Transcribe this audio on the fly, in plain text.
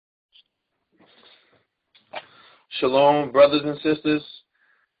Shalom, brothers and sisters.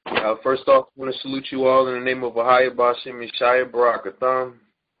 First off, I want to salute you all in the name of AHAYAH, bahasham, YASHAYA,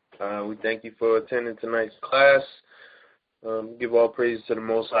 barakatham. We thank you for attending tonight's class. Give all praise to the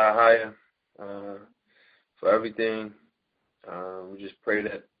Most High, AHAYAH, for everything. We just pray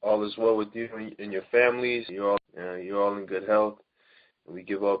that all is well with you and your families. You're all in good health. And we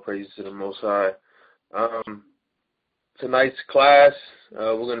give all praise to the Most High. Tonight's class,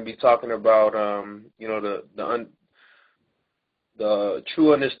 we're going to be talking about, the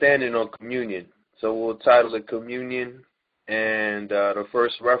true understanding on communion. So we'll title it Communion, and the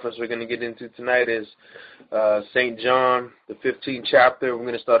first reference we're going to get into tonight is St. John, the 15th chapter. We're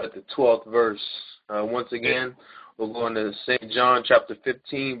going to start at the 12th verse. Once again, we're going to St. John chapter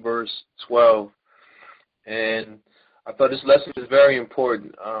 15, verse 12. And I thought this lesson is very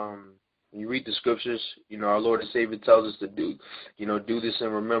important. When you read the scriptures, our Lord and Savior tells us to do this in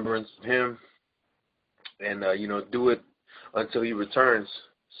remembrance of Him, and, do it until He returns.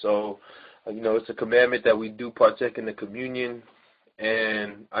 So, it's a commandment that we do partake in the communion.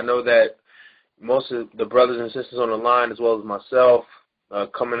 And I know that most of the brothers and sisters on the line, as well as myself,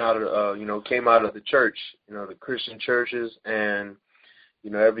 came out of the church, the Christian churches, and,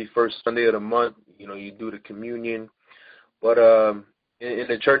 every first Sunday of the month, you do the communion. But in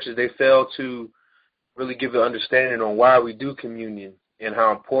the churches, they fail to really give an understanding on why we do communion and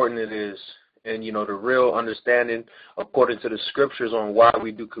how important it is. And, the real understanding according to the scriptures on why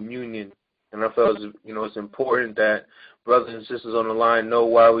we do communion. And I felt, it's important that brothers and sisters on the line know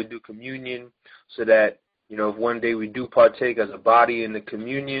why we do communion, so that, if one day we do partake as a body in the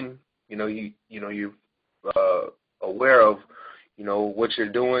communion, you're aware of, what you're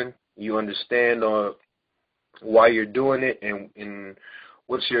doing. You understand why you're doing it and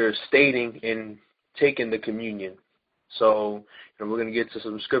what you're stating in taking the communion. So, we're going to get to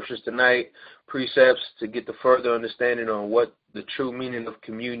some scriptures tonight, precepts, to get the further understanding on what the true meaning of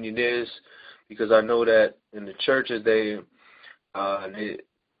communion is, because I know that in the churches they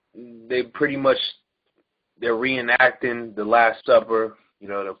pretty much, they're reenacting the Last Supper. They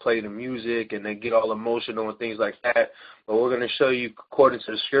play the music and they get all emotional and things like that. But we're going to show you, according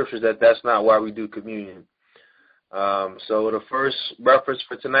to the scriptures, that that's not why we do communion. So the first reference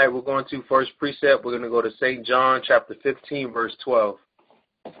for tonight, we're going to first precept. We're going to go to St. John chapter 15, verse 12.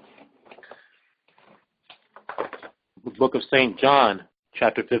 The book of St. John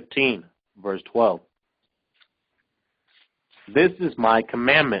chapter 15, verse 12. This is my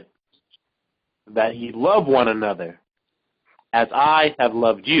commandment, that ye love one another, as I have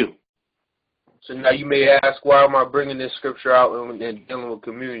loved you. So now you may ask, why am I bringing this scripture out and dealing with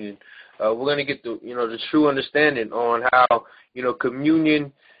communion? We're going to get the true understanding on how,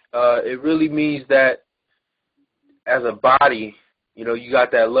 communion, it really means that as a body, you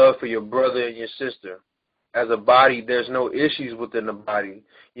got that love for your brother and your sister. As a body, there's no issues within the body.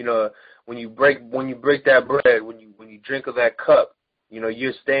 When you break that bread, when you drink of that cup,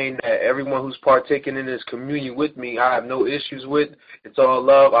 you're saying that everyone who's partaking in this communion with me, I have no issues with. It's all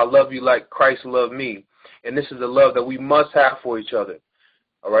love. I love you like Christ loved me. And this is the love that we must have for each other.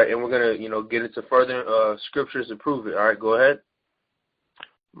 All right, and we're going to, get into further scriptures to prove it. All right, go ahead.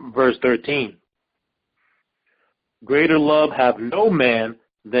 Verse 13. Greater love have no man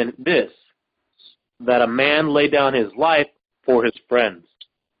than this, that a man lay down his life for his friends.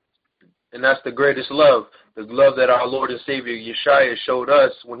 And that's the greatest love, the love that our Lord and Savior YASHAYA showed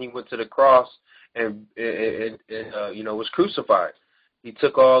us when He went to the cross and was crucified. He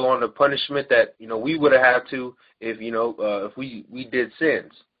took all on the punishment that, we would have had to if we did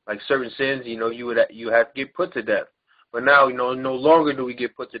sins. Like certain sins, you have to get put to death. But now, no longer do we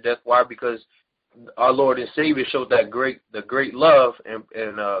get put to death. Why? Because our Lord and Savior showed the great love and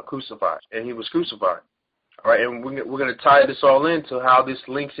crucified, and He was crucified. All right, and we're going to tie this all into how this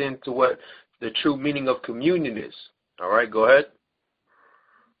links into what the true meaning of communion is. All right, go ahead.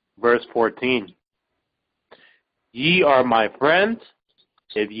 Verse 14. Ye are my friends,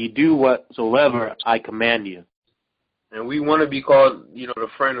 if ye do whatsoever I command you. And we want to be called, the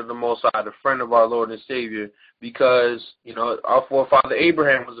friend of the Most High, the friend of our Lord and Savior, because, our forefather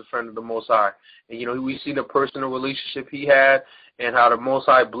Abraham was a friend of the Most High. And, we see the personal relationship he had and how the Most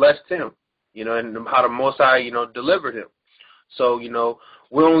High blessed him, and how the Most High, delivered him. So,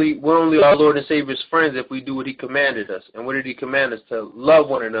 we're only our Lord and Savior's friends if we do what He commanded us. And what did He command us? To love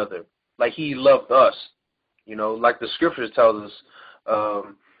one another like He loved us. Like the scriptures tells us,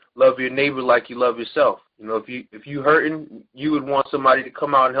 love your neighbor like you love yourself. If you hurting, you would want somebody to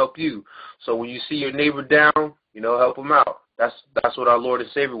come out and help you. So when you see your neighbor down, help him out. That's what our Lord and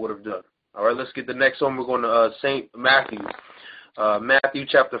Savior would have done. All right, let's get the next one. We're going to St. Matthew. Matthew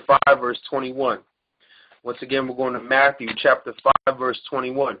chapter 5, verse 21. Once again, we're going to Matthew chapter 5, verse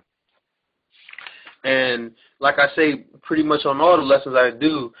 21. And like I say, pretty much on all the lessons I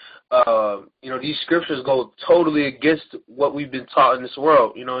do, these scriptures go totally against what we've been taught in this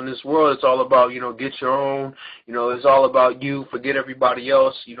world. In this world, it's all about, get your own. It's all about you, forget everybody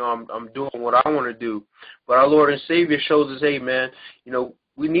else. I'm doing what I want to do. But our Lord and Savior shows us, hey, man,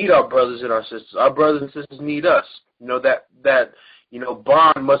 we need our brothers and our sisters. Our brothers and sisters need us. That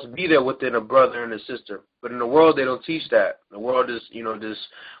bond must be there within a brother and a sister. But in the world, they don't teach that. The world is, just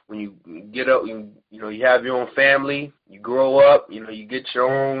when you get up, you have your own family, you grow up, you get your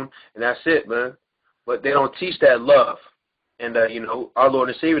own, and that's it, man. But they don't teach that love. And, our Lord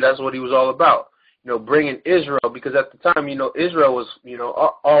and Savior, that's what he was all about. Bringing Israel, because at the time, Israel was,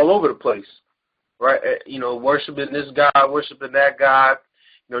 all over the place, right? Worshiping this God, worshiping that God,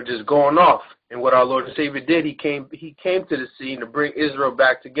 just going off. And what our Lord and Savior did, he came to the scene to bring Israel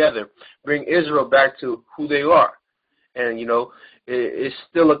back together, bring Israel back to who they are. And, it's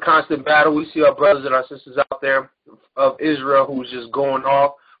still a constant battle. We see our brothers and our sisters out there of Israel who's just going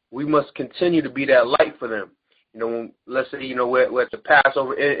off. We must continue to be that light for them. Let's say, we're at the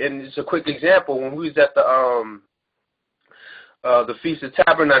Passover. And it's a quick example. When we was at the Feast of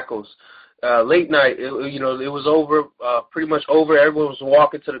Tabernacles, late night, it was over, pretty much over. Everyone was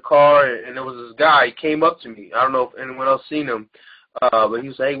walking to the car, and there was this guy. He came up to me. I don't know if anyone else seen him, but he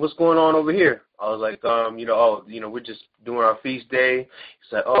was like, hey, what's going on over here? I was like, we're just doing our feast day. He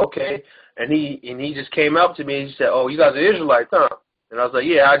said, oh, okay. And he just came up to me, and he said, oh, you guys are Israelites, huh? And I was like,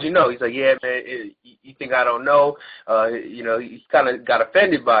 yeah, how'd you know? He's like, yeah, man, you think I don't know? He kind of got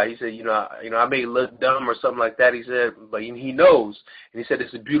offended by it. He said, I may look dumb or something like that. He said, but he knows. And he said,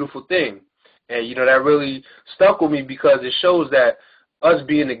 it's a beautiful thing. And, that really stuck with me because it shows that us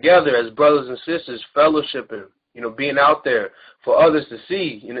being together as brothers and sisters, fellowshipping, being out there for others to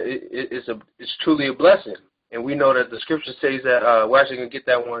see, it's truly a blessing. And we know that the scripture says that, we're actually going to get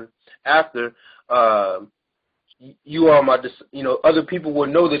that one after, you are my, other people will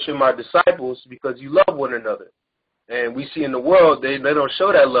know that you're my disciples because you love one another. And we see in the world, they don't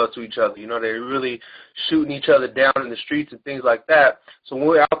show that love to each other. They're really shooting each other down in the streets and things like that. So when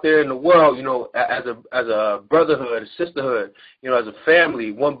we're out there in the world, as a brotherhood, a sisterhood, as a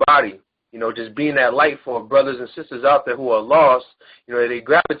family, one body, just being that light for brothers and sisters out there who are lost, they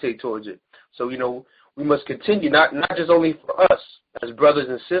gravitate towards it. So, we must continue, not just only for us as brothers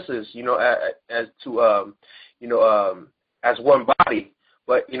and sisters, as one body,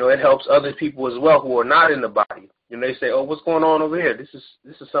 but, it helps other people as well who are not in the body. They say, oh, what's going on over here? This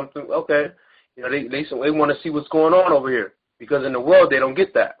is something, okay. They want to see what's going on over here because in the world they don't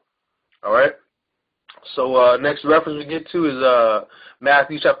get that. All right. So next reference we get to is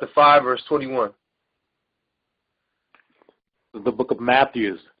Matthew chapter 5, verse 21. The book of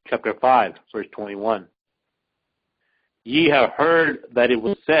Matthew, chapter 5, verse 21. Ye have heard that it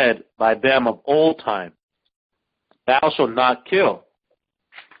was said by them of old time, thou shalt not kill,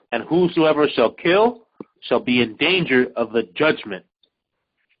 and whosoever shall kill shall be in danger of the judgment.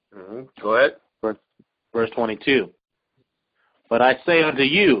 Go ahead. Verse 22. But I say unto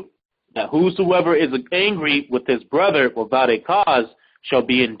you, that whosoever is angry with his brother without a cause shall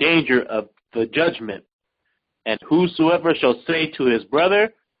be in danger of the judgment. And whosoever shall say to his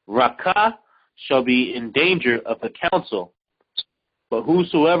brother, Rakah, shall be in danger of the council. But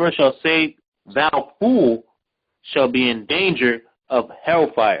whosoever shall say, thou fool, shall be in danger of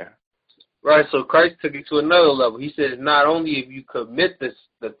hellfire. Right, so Christ took it to another level. He says not only if you commit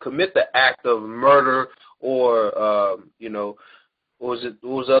the act of murder or what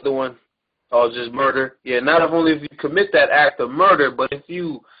was the other one? Oh, just murder. Yeah, not only if you commit that act of murder, but if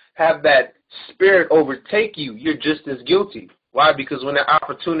you have that spirit overtake you, you're just as guilty. Why? Because when that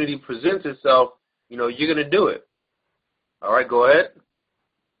opportunity presents itself, you're going to do it. All right, go ahead.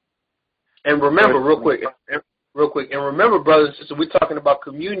 And remember, real quick, and remember, brothers and sisters, we're talking about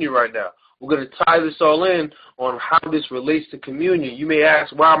communion right now. We're going to tie this all in on how this relates to communion. You may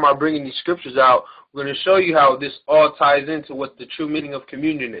ask, why am I bringing these scriptures out? We're going to show you how this all ties into what the true meaning of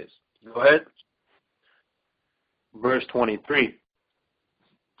communion is. Go ahead. Verse 23.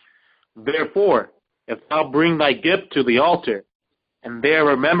 Therefore, if thou bring thy gift to the altar, and there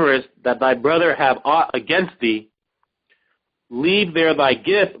rememberest that thy brother have aught against thee, leave there thy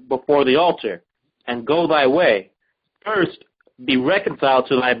gift before the altar, and go thy way. First be reconciled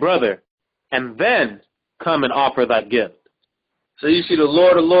to thy brother, and then come and offer thy gift. So you see the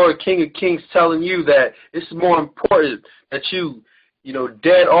Lord, King of Kings telling you that it's more important that you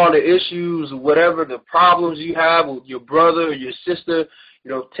dead all the issues, whatever the problems you have with your brother or your sister,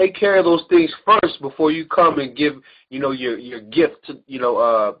 take care of those things first before you come and give, your gift to,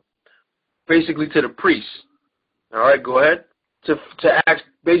 basically to the priest. All right, go ahead. To ask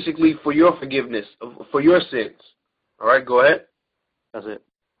basically for your forgiveness, for your sins. All right, go ahead. That's it.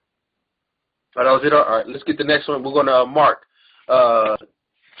 All right, that was it. All right, let's get the next one. We're going to Mark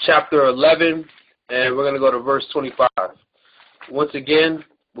chapter 11, and we're going to go to verse 25. Once again,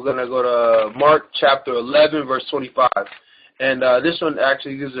 we're going to go to Mark chapter 11, verse 25. And this one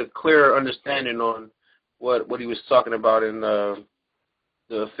actually gives a clearer understanding on what he was talking about in the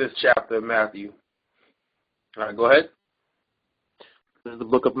 5th chapter of Matthew. All right, go ahead. This is the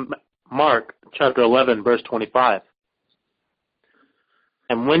book of Mark, chapter 11, verse 25.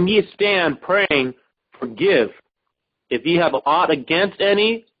 And when ye stand praying, forgive, if ye have aught against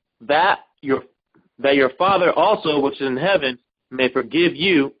any, that your Father also, which is in heaven, may forgive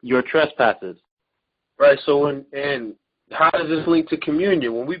you your trespasses. Right, so and how does this link to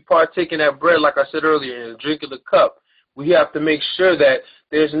communion? When we partake in that bread, like I said earlier, and drink of the cup, we have to make sure that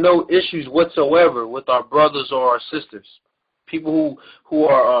there's no issues whatsoever with our brothers or our sisters. People who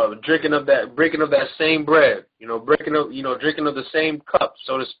are breaking of that drinking of the same cup,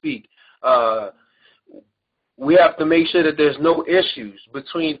 so to speak. We have to make sure that there's no issues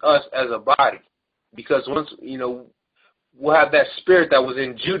between us as a body, because once we'll have that spirit that was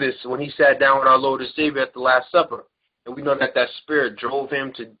in Judas when he sat down with our Lord and Savior at the Last Supper, and we know that spirit drove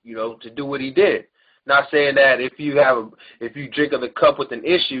him to do what he did. Not saying that if you drink of the cup with an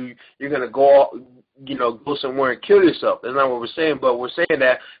issue, you're gonna go somewhere and kill yourself. That's not what we're saying. But we're saying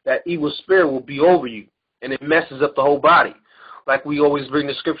that evil spirit will be over you, and it messes up the whole body. Like we always bring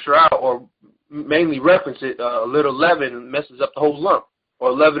the scripture out, or mainly reference it. A little leaven messes up the whole lump,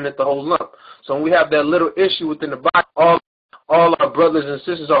 or leaven it the whole lump. So when we have that little issue within the body, all our brothers and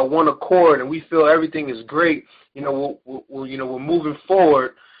sisters are one accord, and we feel everything is great. We're moving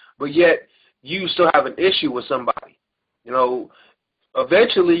forward, but yet you still have an issue with somebody.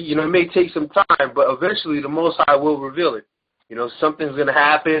 Eventually, it may take some time, but eventually the Most High will reveal it. Something's going to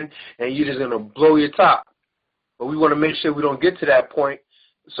happen, and you're just going to blow your top. But we want to make sure we don't get to that point.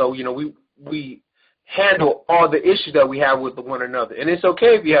 So, we handle all the issues that we have with one another. And it's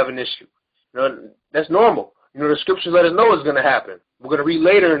okay if you have an issue. That's normal. The scriptures let us know it's going to happen. We're going to read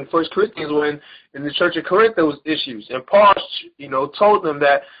later in 1 Corinthians when in the church of Corinth there was issues. And Paul, told them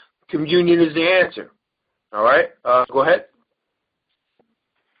that communion is the answer. All right? Go ahead.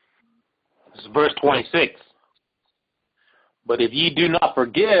 This is verse 26. But if ye do not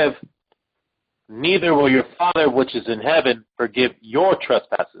forgive, neither will your Father which is in heaven forgive your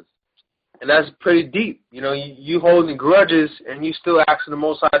trespasses. And that's pretty deep. You holding grudges and you still asking the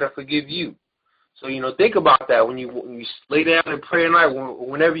Most High to forgive you. So, think about that when you lay down and pray at night.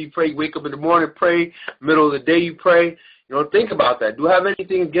 Whenever you pray, wake up in the morning, pray, middle of the day you pray. Think about that. Do I have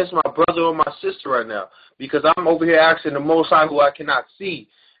anything against my brother or my sister right now? Because I'm over here asking the Most High who I cannot see,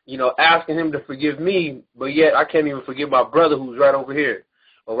 asking him to forgive me, but yet I can't even forgive my brother who's right over here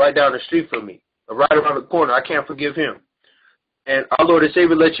or right down the street from me or right around the corner. I can't forgive him. And our Lord and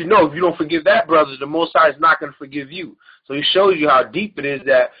Savior lets you know if you don't forgive that brother, the Most High is not going to forgive you. So he shows you how deep it is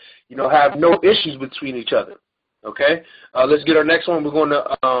that, have no issues between each other. Okay? Let's get our next one. We're going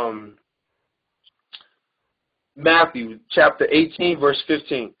to Matthew chapter 18, verse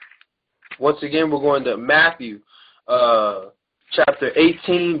 15. Once again, we're going to Matthew chapter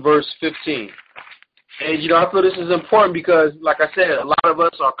 18, verse 15. And, I feel this is important because, like I said, a lot of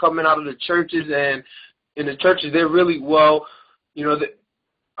us are coming out of the churches, and in the churches, they're really,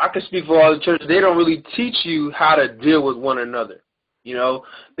 I can speak for all the churches, they don't really teach you how to deal with one another. They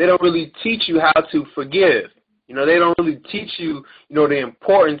don't really teach you how to forgive. They don't really teach you, the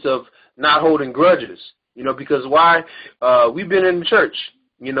importance of not holding grudges. Because why? We've been in the church.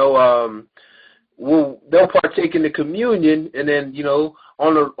 They'll partake in the communion, and then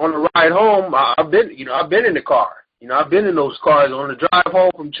on the ride home, I've been in the car. I've been in those cars on the drive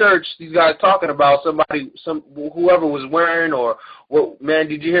home from church. These guys talking about whoever was wearing, or what? Man,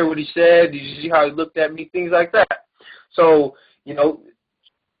 did you hear what he said? Did you see how he looked at me? Things like that. So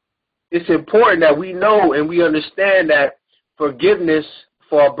it's important that we know and we understand that forgiveness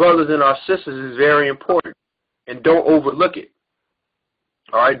for our brothers and our sisters is very important, and don't overlook it.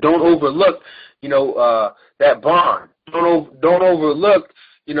 All right, don't overlook, that bond. Don't overlook,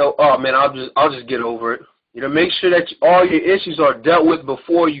 oh man, I'll just get over it. Make sure that all your issues are dealt with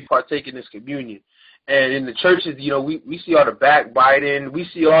before you partake in this communion. And in the churches, we see all the backbiting. We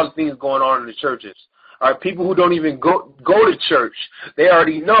see all the things going on in the churches. All right, people who don't even go to church, they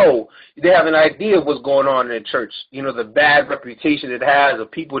already know. They have an idea of what's going on in the church. The bad reputation it has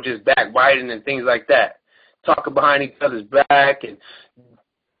of people just backbiting and things like that, talking behind each other's back, and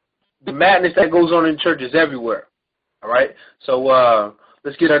the madness that goes on in churches everywhere. All right, so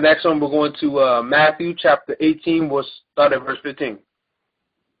Let's get our next one. We're going to Matthew chapter 18. We'll start at verse 15.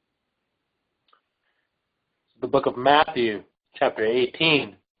 The book of Matthew, chapter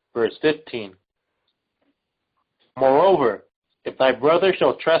 18, verse 15. Moreover, if thy brother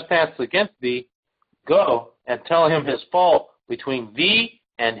shall trespass against thee, go and tell him his fault between thee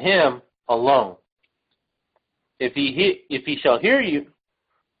and him alone. If he shall hear you,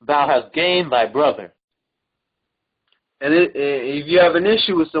 thou hast gained thy brother. And if you have an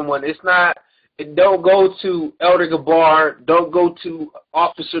issue with someone, don't go to Elder Gabar, don't go to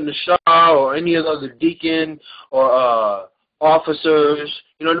Officer Nashar or any of the other deacon or officers.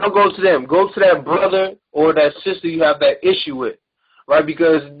 Don't go to them. Go to that brother or that sister you have that issue with, right?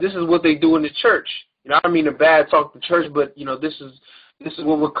 Because this is what they do in the church. I don't mean a bad talk to church, but this is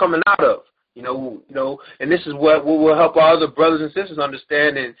what we're coming out of. And this is what will help our other brothers and sisters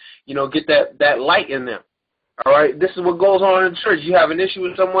understand and get that light in them. All right, this is what goes on in church. You have an issue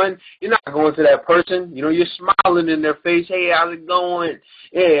with someone, you're not going to that person. You're smiling in their face. Hey, how's it going?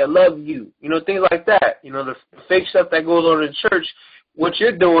 Hey, I love you. Things like that. The fake stuff that goes on in church. What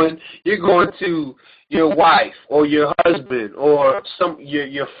you're doing, you're going to your wife or your husband or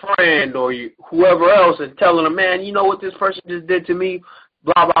your friend or whoever else and telling them, man, you know what this person just did to me,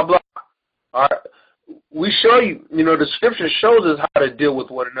 blah, blah, blah. All right, we show you, the scripture shows us how to deal with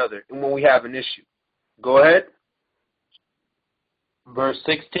one another and when we have an issue. Go ahead. Verse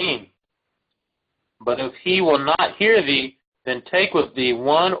 16. But if he will not hear thee, then take with thee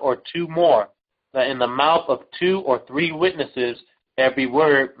one or two more, that in the mouth of 2 or 3 witnesses every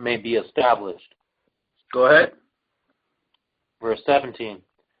word may be established. Go ahead. Verse 17.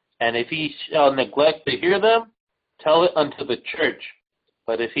 And if he shall neglect to hear them, tell it unto the church.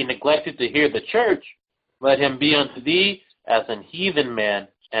 But if he neglected to hear the church, let him be unto thee as an heathen man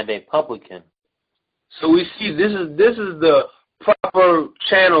and a publican. So we see this is the proper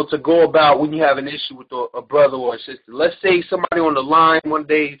channel to go about when you have an issue with a brother or a sister. Let's say somebody on the line one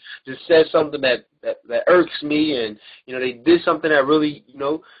day just says something that irks me, and they did something that really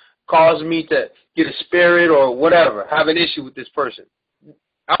caused me to get a spirit or whatever. Have an issue with this person.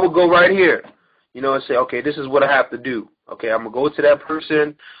 I would go right here, and say, okay, this is what I have to do. Okay, I'm gonna go to that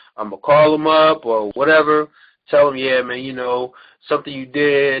person. I'm gonna call them up or whatever. Tell them, yeah, man, something you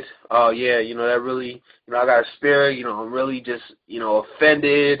did, yeah, that really, I got a spirit, I'm really just,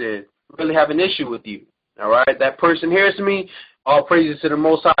 offended and really have an issue with you, all right? That person hears me, all praises to the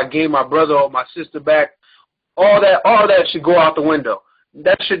Most High, I gave my brother or my sister back. All that should go out the window.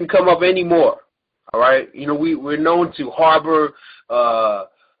 That shouldn't come up anymore, all right? We're known to harbor,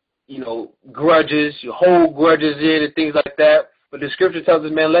 grudges, you hold grudges in and things like that, but the scripture tells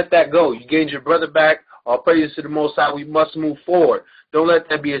us, man, let that go. You gained your brother back. All praises to the Most High, we must move forward. Don't let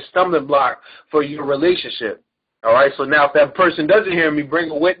that be a stumbling block for your relationship. All right, so now if that person doesn't hear me,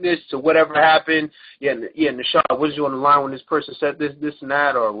 bring a witness to whatever happened. Yeah, Nashar, was you on the line when this person said this, and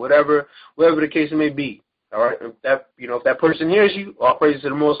that, or whatever the case may be. All right, if that person hears you, all praises to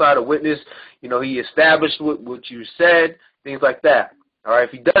the Most High, the witness, he established what you said, things like that. All right,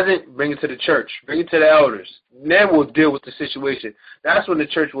 if he doesn't, bring it to the church, bring it to the elders. Then we'll deal with the situation. That's when the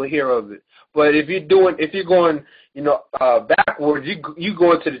church will hear of it. But if you're going, backwards, you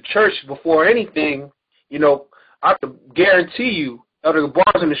go into the church before anything, I can guarantee you, Elder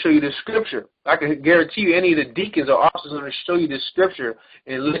Gabar is going to show you the scripture. I can guarantee you any of the deacons or officers are going to show you this scripture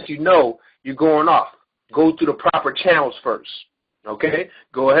and let you know you're going off. Go through the proper channels first. Okay?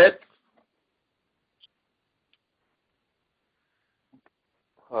 Go ahead.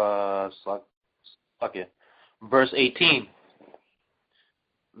 Verse 18.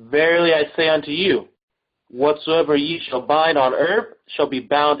 Verily I say unto you, whatsoever ye shall bind on earth shall be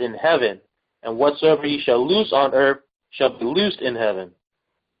bound in heaven, and whatsoever ye shall loose on earth shall be loosed in heaven.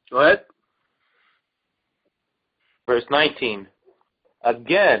 Go ahead. Verse 19.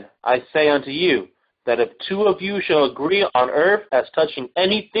 Again I say unto you, that if 2 of you shall agree on earth as touching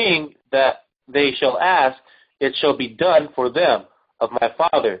anything that they shall ask, it shall be done for them of my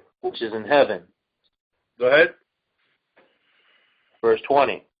Father which is in heaven. Go ahead. Verse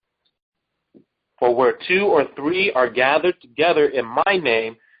 20. For where 2 or 3 are gathered together in my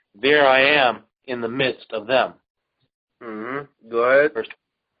name, there I am in the midst of them. Mm-hmm. Go ahead.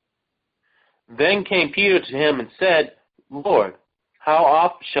 Then came Peter to him and said, Lord, how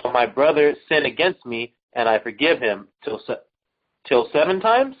oft shall my brother sin against me, and I forgive him? Till 7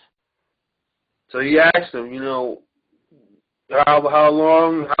 times? So he asked him, how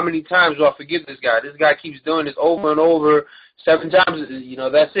long, how many times do I forgive this guy? This guy keeps doing this over and over, 7 times,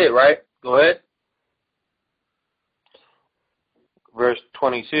 that's it, right? Go ahead. Verse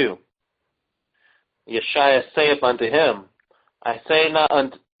 22. YASHAYA saith unto him, I say not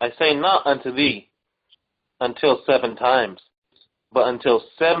unto thee until 7 times, but until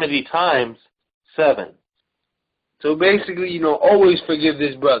 70 times 7. So basically, always forgive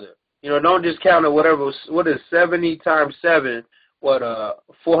this brother. Don't just count it whatever. What is 70 times 7?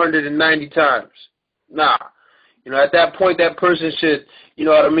 490 times? Nah. At that point, that person should,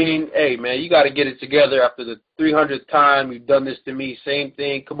 what I mean? Hey, man, you got to get it together after the 300th time you've done this to me. Same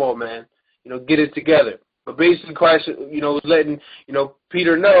thing. Come on, man. Get it together. But basically, Christ, was letting,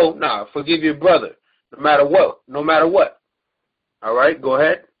 Peter know, nah, forgive your brother, no matter what. No matter what. All right, go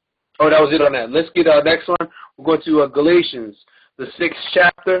ahead. Oh, that was it on that. Let's get our next one. We're going to Galatians, the 6th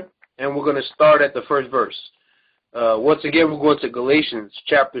chapter, and we're going to start at the first verse. Once again, we're going to Galatians,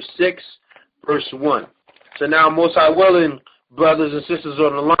 chapter 6, verse 1. So now, most high willing, brothers and sisters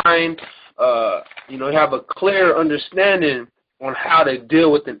on the line, have a clear understanding on how to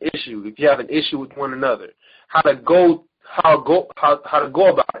deal with an issue. If you have an issue with one another, how to go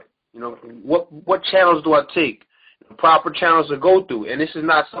about it. What channels do I take? The proper channels to go through. And this is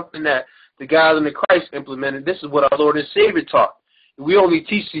not something that the guys in the Christ implemented. This is what our Lord and Savior taught. We only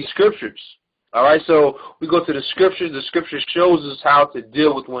teach these scriptures. All right, so we go to the scriptures. The scripture shows us how to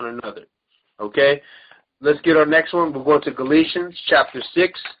deal with one another. Okay, let's get our next one. We're going to Galatians chapter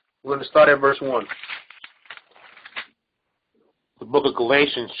 6. We're going to start at verse 1. The book of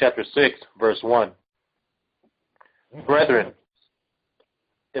Galatians chapter 6, verse 1. Brethren,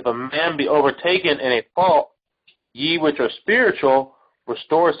 if a man be overtaken in a fault, ye which are spiritual,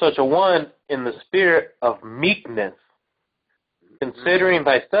 restore such a one in the spirit of meekness, considering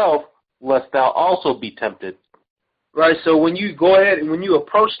thyself, lest thou also be tempted. Right, so when you go ahead and when you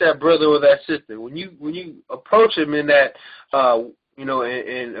approach that brother or that sister, when you approach him in that,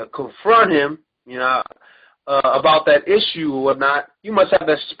 and confront him, about that issue or whatnot, you must have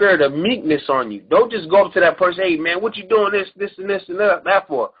that spirit of meekness on you. Don't just go up to that person, hey, man, what you doing this and that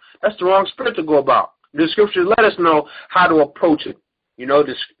for? That's the wrong spirit to go about. The scriptures let us know how to approach it.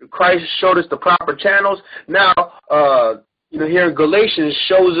 Christ showed us the proper channels. Now, here in Galatians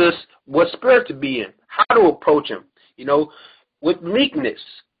shows us what spirit to be in, how to approach him, with meekness.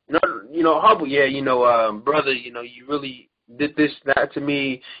 Humble. Yeah, brother, you really did this, that to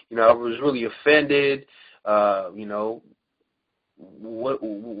me. I was really offended. What's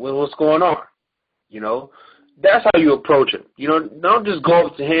going on? That's how you approach him. Don't just go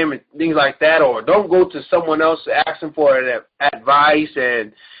up to him and things like that, or don't go to someone else asking for advice,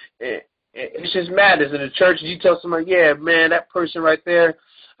 and it's just madness in the church. You tell somebody, yeah, man, that person right there,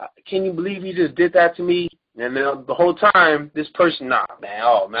 can you believe he just did that to me? And then the whole time, this person, nah, man,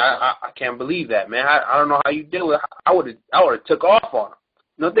 I can't believe that, man. I don't know how you deal with it. I would have took off on him.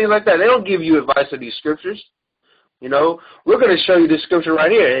 Things like that. They don't give you advice of these scriptures. We're going to show you this scripture right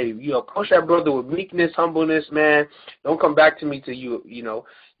here. Hey, approach that brother with meekness, humbleness, man. Don't come back to me till you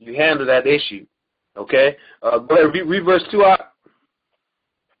handle that issue. Okay? Go ahead, read verse 2 out.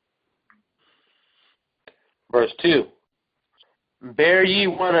 Verse 2. Bear ye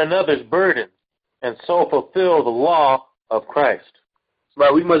one another's burdens, and so fulfill the law of Christ.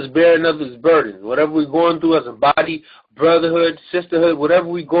 Right, we must bear another's burdens. Whatever we're going through as a body, brotherhood, sisterhood, whatever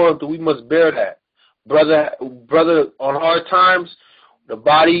we're going through, we must bear that. Brother, on hard times, the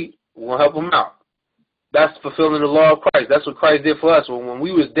body will help him out. That's fulfilling the law of Christ. That's what Christ did for us. When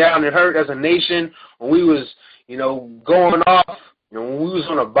we was down and hurt as a nation, when we was, going off, when we was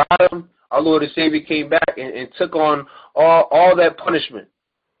on the bottom, our Lord and Savior came back and took on all that punishment,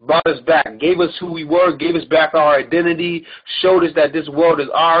 brought us back, gave us who we were, gave us back our identity, showed us that this world is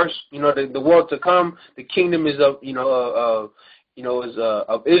ours. The world to come, the kingdom is of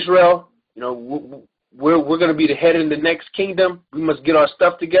Israel. We're going to be the head in the next kingdom. We must get our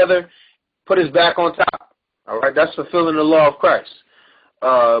stuff together, put us back on top. All right, that's fulfilling the law of Christ.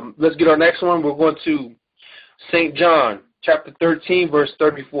 Let's get our next one. We're going to St. John, chapter 13, verse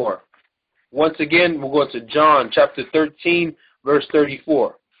 34. Once again, we're going to John, chapter 13, verse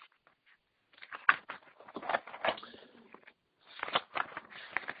 34.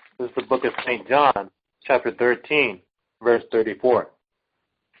 This is the book of St. John, chapter 13, verse 34.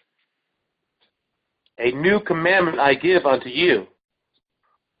 A new commandment I give unto you,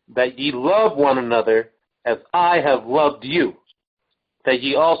 that ye love one another as I have loved you, that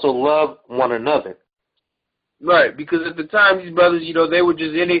ye also love one another. Right, because at the time, these brothers, they were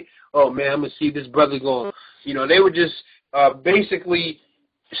just in it. Oh, man, I'm going to see this brother going. They were just basically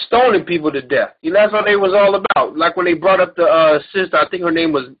stoning people to death. That's what they was all about. Like when they brought up the sister, I think her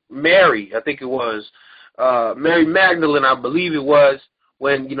name was Mary. I think it was Mary Magdalene, I believe it was.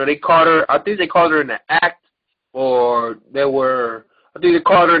 When, they caught her, I think they caught her in the act, or they were I think they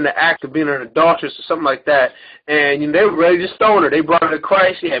called her in the act of being an adulteress or something like that. And, you know, they were ready to stone her. They brought her to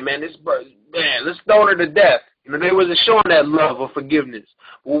Christ. Yeah, man, let's stone her to death. You know, they wasn't showing that love or forgiveness.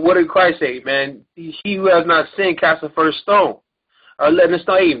 Well, what did Christ say, man? He who has not sinned cast the first stone. Or letting us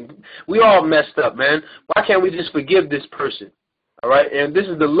know, hey, we all messed up, man. Why can't we just forgive this person? All right? And this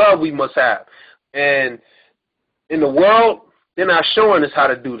is the love we must have. And in the world, they're not showing us how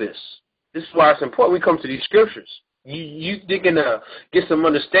to do this. This is why it's important we come to these scriptures. You thinking to get some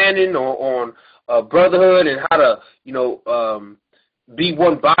understanding on brotherhood and how to, you know, be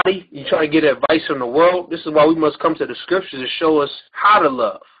one body. You try to get advice from the world. This is why we must come to the scriptures to show us how to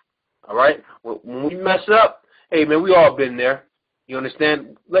love. All right? When we mess up, hey, man, we all been there. You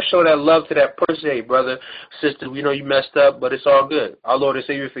understand? Let's show that love to that person. Hey, brother, sister, we know you messed up, but it's all good. Our Lord and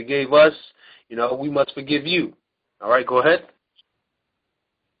Savior forgave us. You know, we must forgive you. All right, go ahead.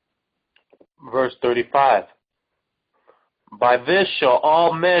 Verse 35. By this shall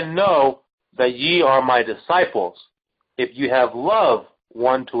all men know that ye are my disciples, if you have love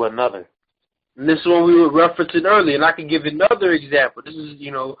one to another. And this is what we were referencing earlier, and I can give another example. This is,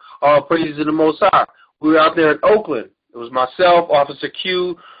 you know, all praises to the Most High. We were out there in Oakland. It was myself, Officer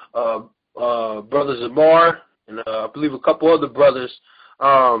Q, Brother Zamar, and I believe a couple other brothers.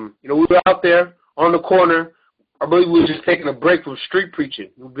 You know, we were out there on the corner. I believe we were just taking a break from street preaching.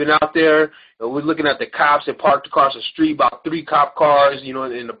 We've been out there, you know, we're looking at the cops that parked across the street, about 3 cop cars, you know,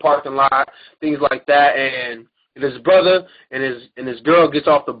 in the parking lot, things like that. And his brother and his girl gets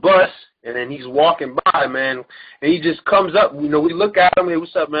off the bus, and then he's walking by, man, and he just comes up. You know, we look at him, hey,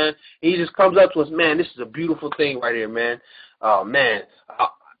 what's up, man? And he just comes up to us, man, this is a beautiful thing right here, man. Oh, man,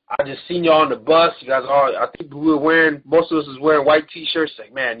 I just seen y'all on the bus. You guys are, I think we were wearing, most of us was wearing white T-shirts.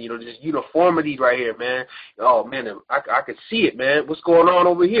 Like, man, you know, this uniformity right here, man. Oh, man, I could see it, man. What's going on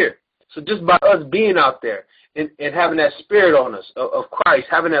over here? So just by us being out there and having that spirit on us of Christ,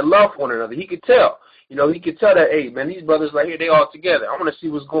 having that love for one another, he could tell. You know, he could tell that, hey, man, these brothers right here, they all together. I want to see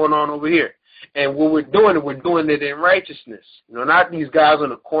what's going on over here. And what we're doing it in righteousness. You know, not these guys on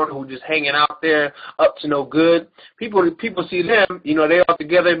the corner who just hanging out there up to no good. People see them, you know, they all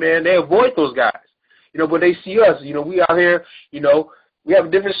together, man, they avoid those guys. You know, but they see us, you know, we out here, you know, we have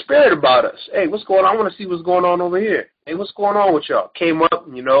a different spirit about us. Hey, what's going on? I want to see what's going on over here. Hey, what's going on with y'all? Came up,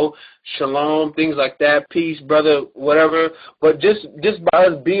 you know, shalom, things like that, peace, brother, whatever. But just by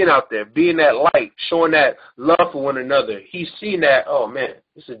us being out there, being that light, showing that love for one another, he's seen that, oh, man,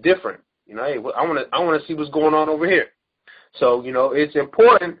 this is different. You know, hey, I want to see what's going on over here. So, you know, it's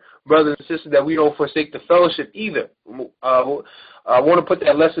important, brothers and sisters, that we don't forsake the fellowship either. I want to put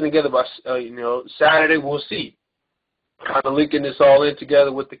that lesson together by, you know, Saturday. We'll see. Kind of linking this all in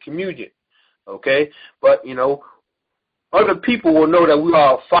together with the communion. Okay? But, you know, other people will know that we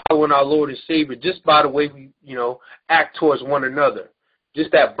are following our Lord and Savior just by the way we, you know, act towards one another.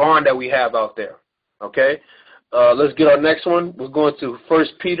 Just that bond that we have out there. Okay? Let's get our next one. We're going to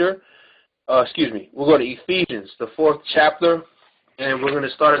we'll go to Ephesians, the 4th chapter, and we're going to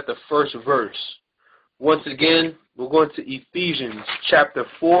start at the 1st verse. Once again, we're going to Ephesians chapter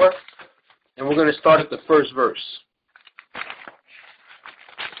 4, and we're going to start at the 1st verse.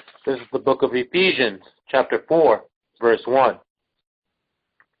 This is the book of Ephesians, chapter 4, verse 1.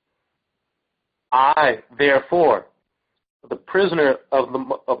 I, therefore, the prisoner of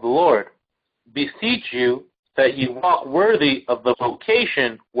the Lord, beseech you that ye walk worthy of the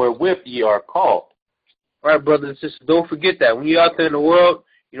vocation wherewith ye are called. All right, brothers and sisters, don't forget that. When you're out there in the world,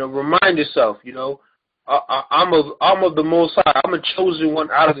 you know, remind yourself, you know, I'm of the Most High. I'm a chosen one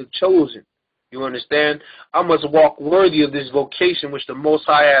out of the chosen. You understand? I must walk worthy of this vocation which the Most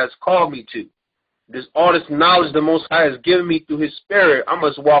High has called me to. All this knowledge the Most High has given me through His Spirit, I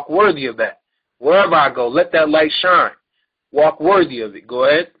must walk worthy of that. Wherever I go, let that light shine. Walk worthy of it. Go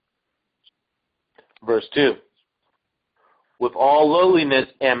ahead. Verse 2. With all lowliness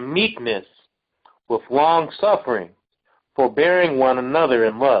and meekness, with long suffering, forbearing one another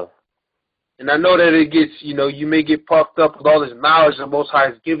in love. And I know that it gets, you know, you may get puffed up with all this knowledge the Most High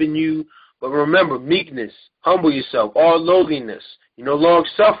has given you, but remember, meekness, humble yourself, all lowliness, you know, long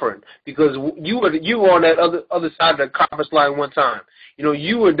suffering, because you were on that other side of the conference line one time. You know,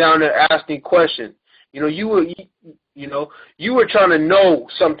 you were down there asking questions. You know, you were trying to know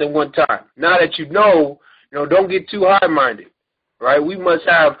something one time. Now that you know, don't get too high-minded, right? We must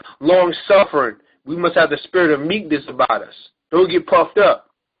have long suffering. We must have the spirit of meekness about us. Don't get puffed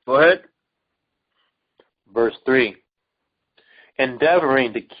up. Go ahead. Verse 3.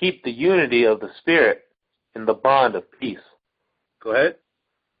 Endeavoring to keep the unity of the Spirit in the bond of peace. Go ahead.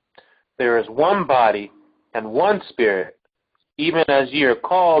 There is one body and one Spirit, even as ye are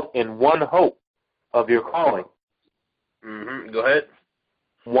called in one hope of your calling. Go ahead.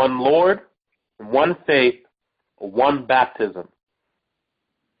 one Lord, one faith, one baptism,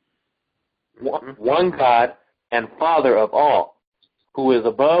 one God and Father of all, who is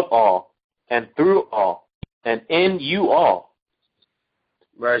above all, and through all, and in you all.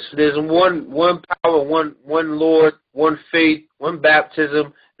 Right, so there's one power, one Lord, one faith, one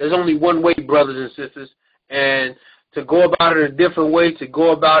baptism. There's only one way, brothers and sisters. And to go about it a different way, to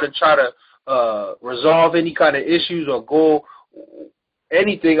go about it, try to resolve any kind of issues or go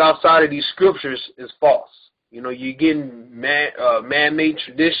anything outside of these scriptures is false. You know, you're getting man-made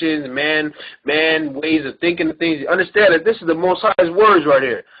traditions, man ways of thinking of things. You understand that this is the Most High's words right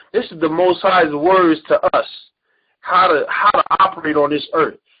here. This is the Most High's words to us, how to operate on this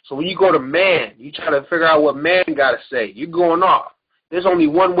earth. So when you go to man, you try to figure out what man got to say. You're going off. There's only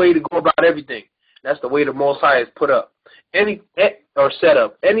one way to go about everything. That's the way the Most High is put up. Or set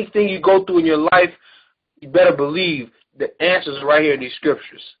up. Anything you go through in your life, you better believe the answers are right here in these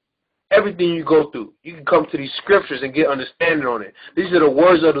scriptures. Everything you go through, you can come to these scriptures and get understanding on it. These are the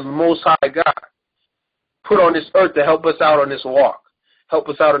words of the Most High God put on this earth to help us out on this walk, help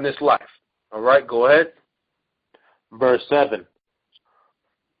us out in this life. All right, go ahead. Verse 7.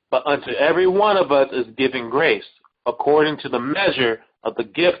 But unto every one of us is given grace, according to the measure of the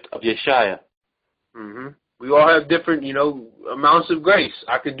gift of YASHAYA. We all have different, amounts of grace.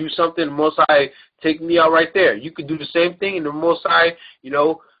 I could do something, the Most High take me out right there. You could do the same thing, and the Most High,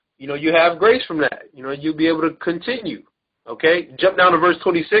 you have grace from that. You'll be able to continue. Okay? Jump down to verse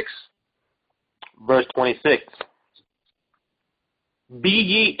 26. Verse 26. Be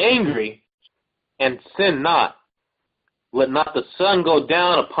ye angry, and sin not. Let not the sun go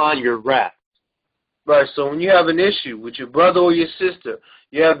down upon your wrath. Right, so when you have an issue with your brother or your sister,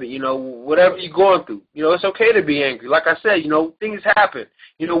 you have, whatever you're going through, it's okay to be angry. Like I said, things happen.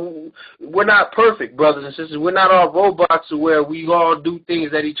 We're not perfect, brothers and sisters. We're not all robots where we all do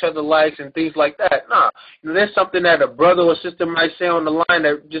things that each other likes and things like that. Nah, there's something that a brother or sister might say on the line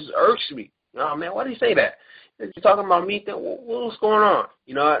that just irks me. Oh, man, why do you say that? You're talking about me? What's going on?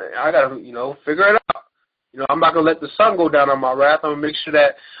 I got to, figure it out. I'm not going to let the sun go down on my wrath. I'm going to make sure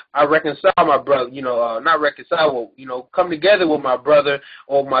that I reconcile my brother, not reconcile, come together with my brother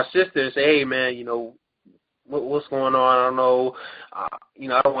or my sister and say, hey, man, what's going on? I don't know. I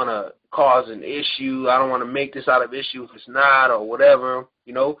don't want to cause an issue. I don't want to make this out of issue if it's not or whatever.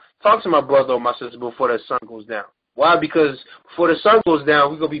 Talk to my brother or my sister before the sun goes down. Why? Because before the sun goes down,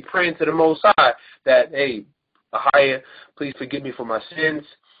 we're going to be praying to the Most High that, hey, AHAYAH, please forgive me for my sins.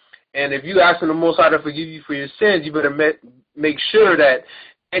 And if you're asking the Most High to forgive you for your sins, you better make sure that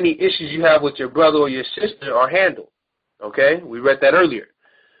any issues you have with your brother or your sister are handled. Okay? We read that earlier.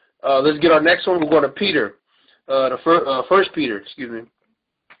 Let's get our next one. We're going to Peter. First Peter, excuse me.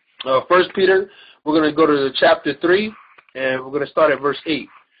 First Peter, we're going to go to chapter 3, and we're going to start at verse 8.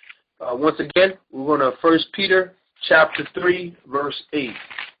 Once again, we're going to First Peter, chapter 3, verse 8.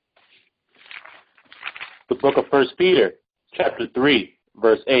 The book of First Peter, chapter 3,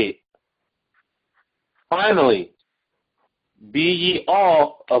 verse 8. Finally, be ye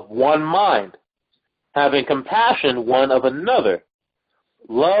all of one mind, having compassion one of another.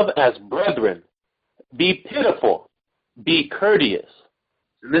 Love as brethren. Be pitiful. Be courteous.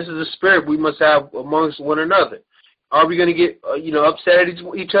 And this is the spirit we must have amongst one another. Are we going to get, upset at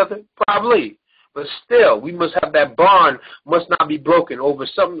each other? Probably. But still, we must have that bond must not be broken over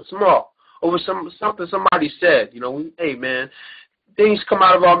something small, over something somebody said. Hey, man, things come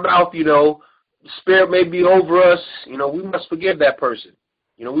out of our mouth, the spirit may be over us, we must forgive that person.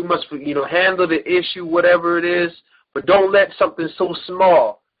 We must, handle the issue, whatever it is, but don't let something so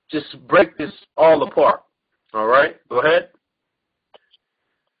small just break this all apart. All right? Go ahead.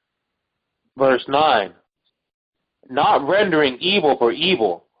 Verse 9. Not rendering evil for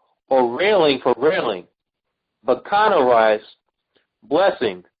evil, or railing for railing, but contrariwise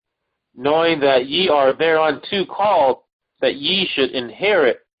blessing, knowing that ye are thereunto called, that ye should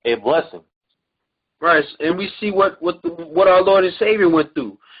inherit a blessing. Right, and we see what our Lord and Savior went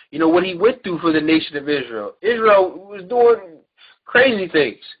through. What he went through for the nation of Israel. Israel was doing crazy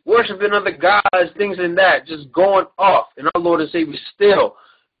things, worshiping other gods, things and that, just going off. And our Lord and Savior still,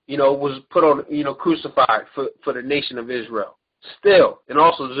 was put on, crucified for the nation of Israel. Still, and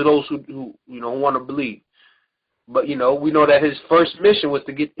also to those who want to believe. But, we know that his first mission was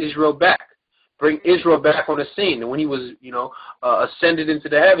to get Israel back. Bring Israel back on the scene. And when he was, ascended into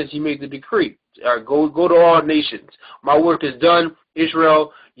the heavens, he made the decree. Go to all nations. My work is done.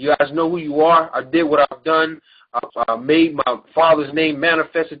 Israel, you guys know who you are. I did what I've done. I made my Father's name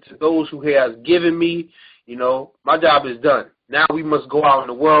manifested to those who he has given me. My job is done. Now we must go out in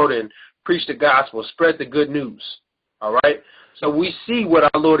the world and preach the gospel, spread the good news. All right? So we see what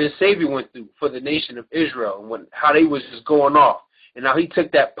our Lord and Savior went through for the nation of Israel, and how they was just going off. And now he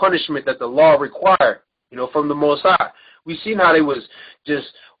took that punishment that the law required, from the Most High. We seen how they was just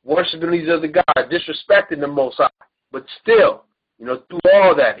worshiping these other gods, disrespecting the Most High. But still, through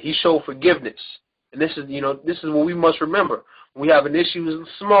all that, he showed forgiveness. And this is what we must remember. When we have an issue, it's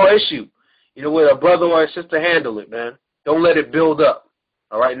a small issue, where a brother or a sister handle it, man. Don't let it build up.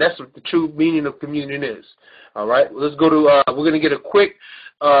 All right, and that's what the true meaning of communion is. All right, let's go to, we're going to get a quick,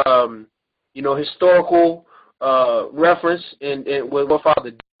 historical reference in with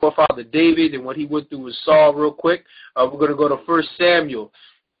Father David and what he went through with Saul real quick. We're going to go to 1 Samuel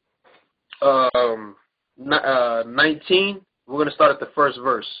 19. We're going to start at the first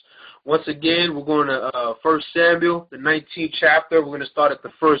verse. Once again, we're going to 1 Samuel, the 19th chapter. We're going to start at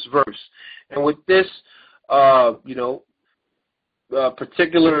the first verse. And with this,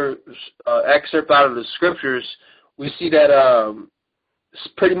 particular excerpt out of the scriptures, we see that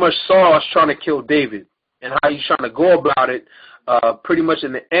pretty much Saul is trying to kill David, and how he's trying to go about it. Pretty much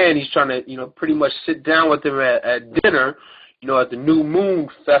in the end, he's trying to, pretty much sit down with him at dinner, at the new moon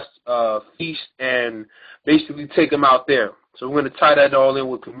feast, and basically take him out there. So we're going to tie that all in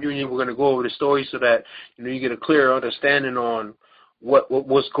with communion. We're going to go over the story so that, you get a clear understanding on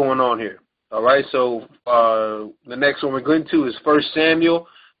what's going on here. All right, so the next one we're going to is 1 Samuel,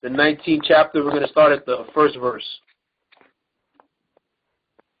 the 19th chapter. We're going to start at the first verse.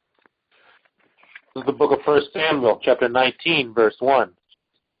 This is the book of 1 Samuel, chapter 19, verse 1.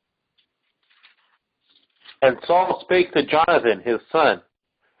 And Saul spake to Jonathan, his son,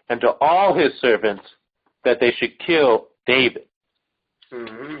 and to all his servants, that they should kill David.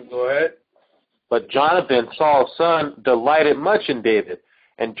 Go ahead. But Jonathan, Saul's son, delighted much in David.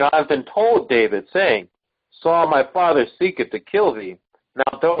 And Jonathan told David, saying, Saul my father seeketh to kill thee.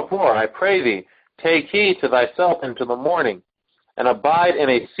 Now therefore, I pray thee, take heed to thyself until the morning, and abide in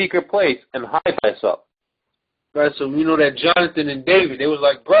a secret place, and hide thyself. Right, so we know that Jonathan and David, they was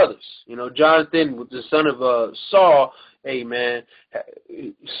like brothers. Jonathan was the son of Saul. Hey, man,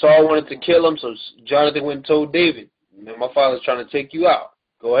 Saul wanted to kill him, so Jonathan went and told David, man, my father's trying to take you out.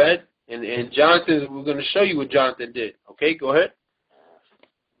 Go ahead. And Jonathan, we're going to show you what Jonathan did. Okay, go ahead.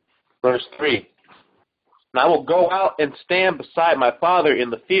 Verse 3. And I will go out and stand beside my father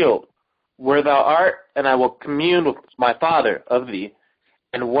in the field where thou art, and I will commune with my father of thee.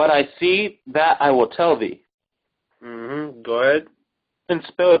 And what I see, that I will tell thee. Go ahead. And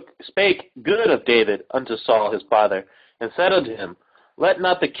spake good of David unto Saul his father, and said unto him, Let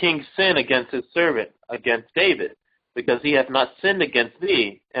not the king sin against his servant, against David, because he hath not sinned against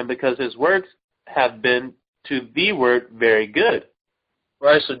thee, and because his works have been to thee word very good.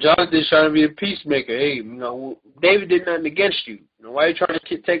 Right, so Jonathan's trying to be a peacemaker. Hey, David did nothing against you. Why are you trying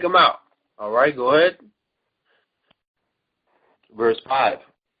to take him out? All right, go ahead. Verse 5.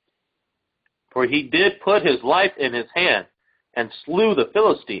 For he did put his life in his hand, and slew the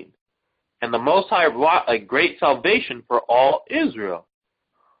Philistine. And the Most High wrought a great salvation for all Israel.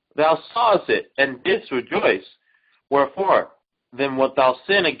 Thou sawest it, and didst rejoice. Wherefore, then wilt thou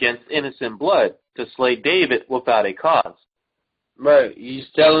sin against innocent blood, to slay David without a cause? Right. He's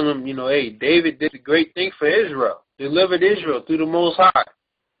telling them, hey, David did a great thing for Israel. Delivered Israel through the Most High.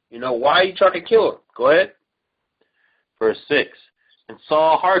 Why are you trying to kill him? Go ahead. Verse 6. And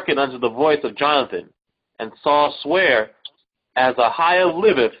Saul hearkened unto the voice of Jonathan. And Saul sware, As AHAYAH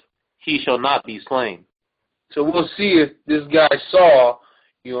liveth, he shall not be slain. So we'll see if this guy Saul,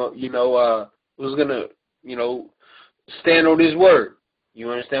 was gonna, stand on his word. You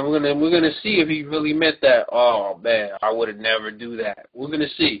understand? We're gonna see if he really meant that. Oh man, I would have never do that. We're gonna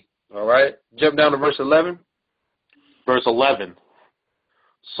see. All right. Jump down to verse 11. Verse 11.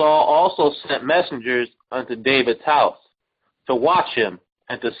 Saul also sent messengers unto David's house to watch him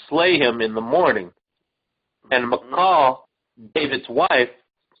and to slay him in the morning. And Michal, David's wife,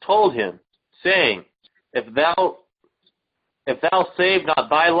 told him, saying, If thou save not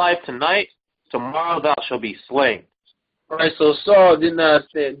thy life tonight, tomorrow thou shalt be slain. All right, so Saul did not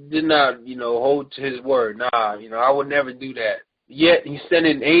hold to his word. Nah, I would never do that. Yet he sent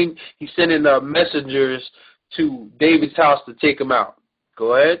in messengers to David's house to take him out.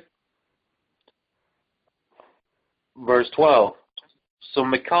 Go ahead. Verse 12. So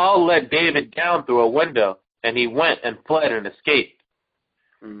Michal let David down through a window, and he went and fled and escaped.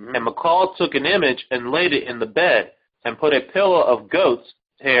 And Michal took an image and laid it in the bed, and put a pillow of goat's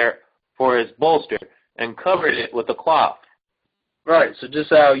hair for his bolster, and covered it with a cloth. Right, so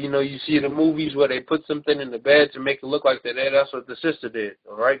just how, you see the movies where they put something in the bed to make it look like that, that's what the sister did.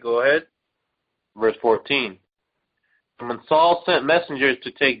 All right, go ahead. Verse 14. And when Saul sent messengers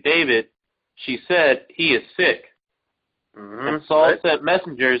to take David, she said, He is sick. And Saul sent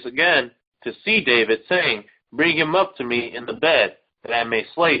messengers again to see David, saying, Bring him up to me in the bed, that I may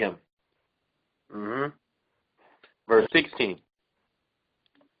slay him. Verse 16.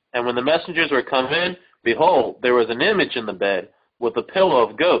 And when the messengers were come in, behold, there was an image in the bed, with a pillow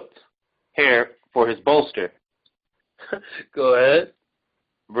of goat's hair for his bolster. Go ahead.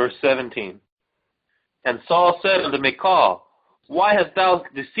 Verse 17. And Saul said unto Michal, Why hast thou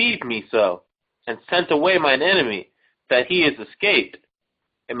deceived me so, and sent away mine enemy, that he is escaped?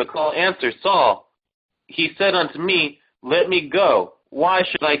 And Michal answered Saul, He said unto me, Let me go. Why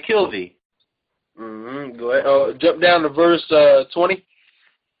should I kill thee? Go ahead. Jump down to verse 20.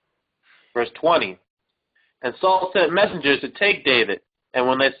 Verse 20. And Saul sent messengers to take David. And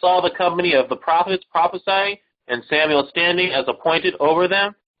when they saw the company of the prophets prophesying, and Samuel standing as appointed over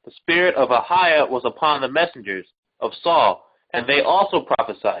them, the spirit of AHAYAH was upon the messengers of Saul, and they also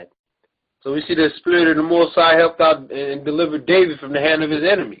prophesied. So we see the spirit of the Most High helped out and delivered David from the hand of his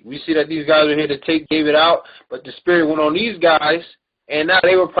enemy. We see that these guys are here to take David out, but the spirit went on these guys, and now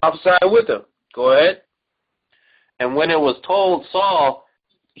they were prophesying with him. Go ahead. And when it was told Saul,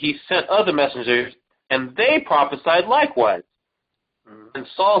 he sent other messengers, and they prophesied likewise. And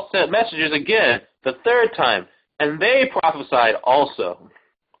Saul sent messengers again, the third time, and they prophesied also.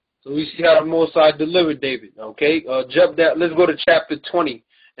 So we see how the Most High delivered David. Okay, jump that. Let's go to chapter 20,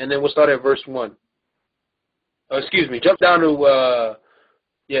 and then we'll start at verse 1. Excuse me. Jump down to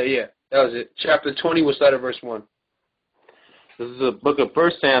that was it. Chapter 20. We'll start at verse 1. This is the book of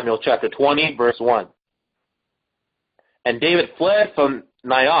 1 Samuel, chapter 20, verse 1. And David fled from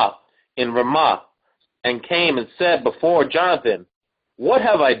Naioth in Ramah, and came and said before Jonathan, What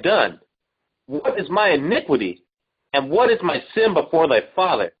have I done? What is my iniquity? And what is my sin before thy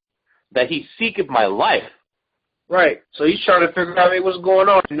father, that he seeketh my life? Right. So he's trying to figure out, hey, what's going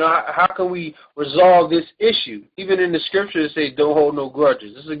on. You know, how can we resolve this issue? Even in the scripture, it says, don't hold no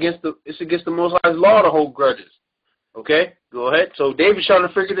grudges. It's against the Most High's law to hold grudges. Okay? Go ahead. So David's trying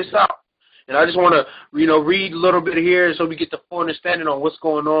to figure this out. And I just want to, read a little bit here so we get the full understanding on what's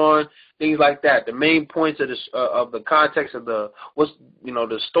going on, things like that. The main points of the context of the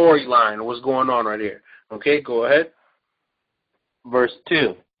storyline, what's going on right here. Okay, go ahead. Verse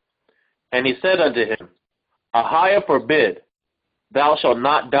 2. And he said unto him, AHAYAH forbid, thou shalt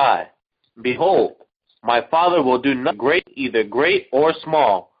not die. Behold, my father will do nothing great, either great or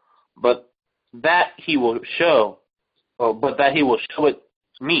small, but that he will show it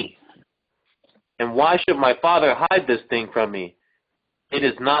me. And why should my father hide this thing from me? It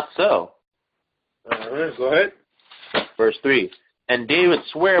is not so. Go ahead. Verse 3. And David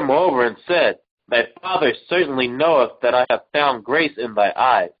sware moreover and said, Thy father certainly knoweth that I have found grace in thy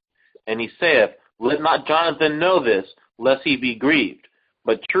eyes. And he saith, Let not Jonathan know this, lest he be grieved.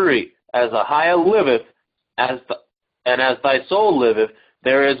 But truly, as AHAYAH liveth, and as thy soul liveth,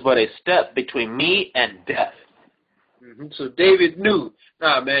 there is but a step between me and death. So David knew,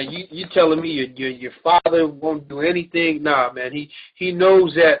 nah, man, you telling me your father won't do anything? Nah, man, he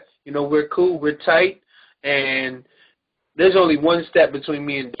knows that, we're cool, we're tight, and there's only one step between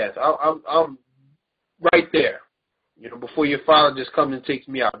me and death. I'm right there, before your father just comes and takes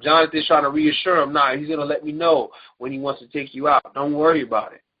me out. Jonathan's trying to reassure him, nah, he's going to let me know when he wants to take you out. Don't worry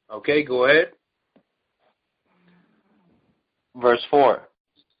about it. Okay, go ahead. Verse 4.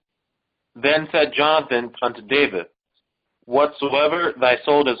 Then said Jonathan unto David, Whatsoever thy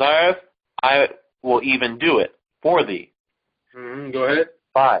soul desireth, I will even do it for thee. Go ahead.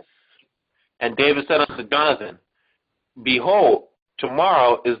 5. And David said unto Jonathan, Behold,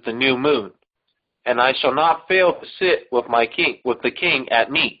 tomorrow is the new moon, and I shall not fail to sit with the king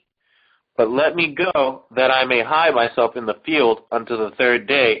at meat. But let me go, that I may hide myself in the field unto the third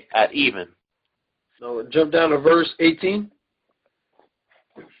day at even. So jump down to verse 18.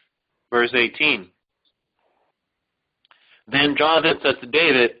 Verse 18. Then Jonathan said to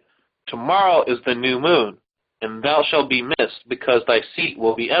David, Tomorrow is the new moon, and thou shalt be missed, because thy seat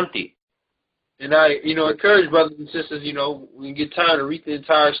will be empty. And I, encourage brothers and sisters, when you get time to read the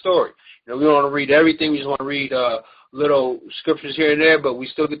entire story. We don't want to read everything. We just want to read little scriptures here and there, but we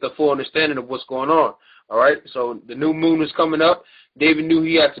still get the full understanding of what's going on. All right? So the new moon is coming up. David knew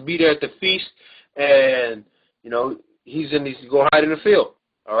he had to be there at the feast, and, he's to go hide in the field.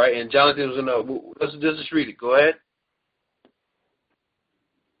 All right? And Jonathan was let's just read it. Go ahead.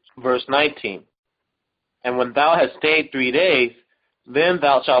 Verse 19. And when thou hast stayed 3 days, then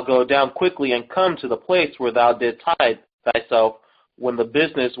thou shalt go down quickly and come to the place where thou didst hide thyself when the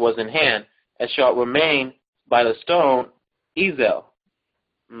business was in hand, and shalt remain by the stone Ezel.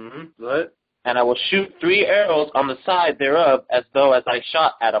 Go ahead. And I will shoot 3 arrows on the side thereof, as though as I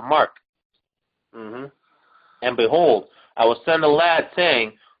shot at a mark. And behold, I will send a lad,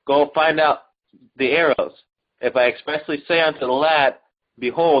 saying, Go find out the arrows. If I expressly say unto the lad,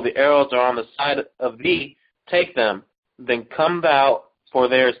 Behold, the arrows are on the side of thee, take them, then come thou, for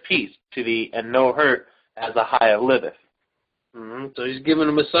there is peace to thee, and no hurt, as AHAYAH liveth. So he's giving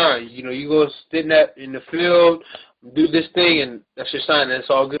him a sign. You go sit in the field, do this thing, and that's your sign, and it's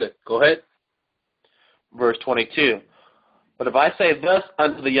all good. Go ahead. Verse 22. But if I say thus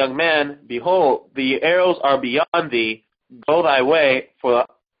unto the young man, Behold, the arrows are beyond thee, go thy way, for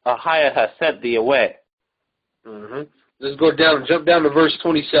AHAYAH hath sent thee away. Let's go down, jump down to verse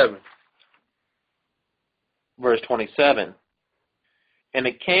 27. Verse 27. And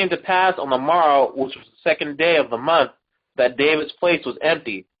it came to pass on the morrow, which was the 2nd day of the month, that David's place was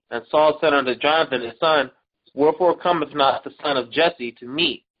empty. And Saul said unto Jonathan his son, Wherefore cometh not the son of Jesse to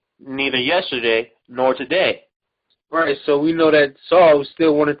meet, neither yesterday nor today? Right, so we know that Saul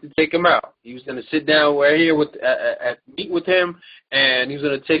still wanted to take him out. He was going to sit down right here meet with him, and he was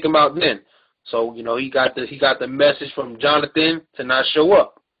going to take him out then. So he got the message from Jonathan to not show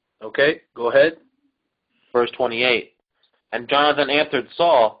up. Okay, go ahead. Verse 28. And Jonathan answered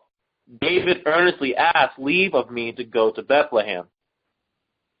Saul, David earnestly asked leave of me to go to Bethlehem.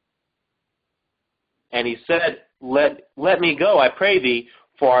 And he said, Let me go, I pray thee,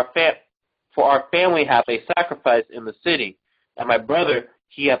 for our family hath a sacrifice in the city, and my brother,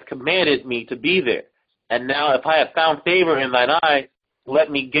 he hath commanded me to be there. And now if I have found favor in thine eye,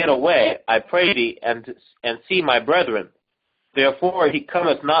 let me get away, I pray thee, and see my brethren. Therefore he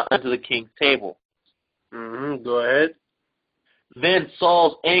cometh not unto the king's table. Go ahead. Then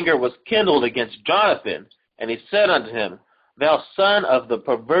Saul's anger was kindled against Jonathan, and he said unto him, Thou son of the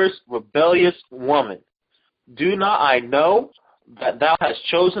perverse, rebellious woman, do not I know that thou hast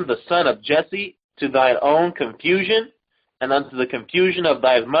chosen the son of Jesse to thine own confusion, and unto the confusion of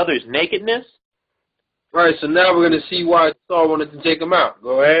thy mother's nakedness? Right, so now we're going to see why Saul wanted to take him out.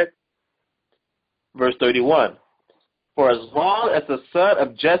 Go ahead. Verse 31. For as long as the son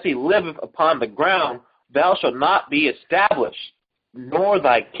of Jesse liveth upon the ground, thou shalt not be established, nor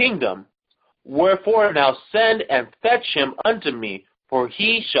thy kingdom. Wherefore now send and fetch him unto me, for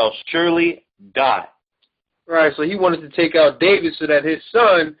he shall surely die. Right, so he wanted to take out David so that his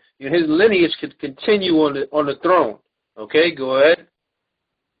son and his lineage could continue on the throne. Okay, go ahead.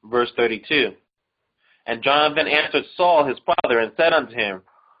 Verse 32. And Jonathan answered Saul his father, and said unto him,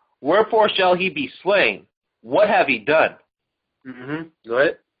 Wherefore shall he be slain? What have he done? Go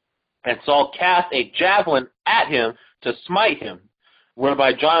ahead. And Saul cast a javelin at him to smite him,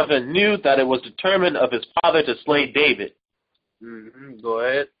 whereby Jonathan knew that it was determined of his father to slay David. Go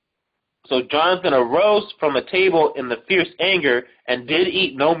ahead. So Jonathan arose from the table in the fierce anger, and did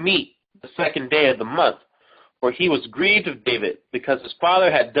eat no meat the 2nd day of the month, for he was grieved of David, because his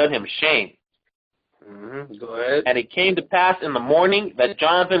father had done him shame. Go ahead. And it came to pass in the morning that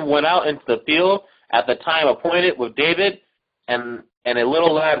Jonathan went out into the field at the time appointed with David, and a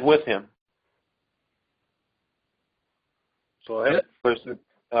little lad with him. Go ahead.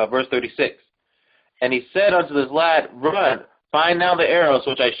 Verse 36. And he said unto this lad, Run, find now the arrows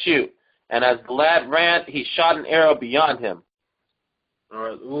which I shoot. And as the lad ran, he shot an arrow beyond him. All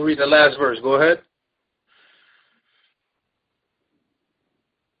right, we'll read the last verse. Go ahead.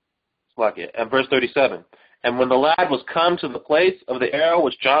 And verse 37. And when the lad was come to the place of the arrow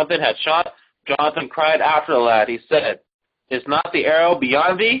which Jonathan had shot, Jonathan cried after the lad. He said, Is not the arrow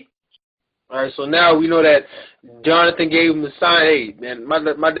beyond thee? All right, so now we know that Jonathan gave him the sign, hey, man, my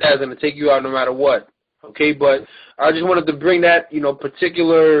dad's going to take you out no matter what. Okay, but I just wanted to bring that,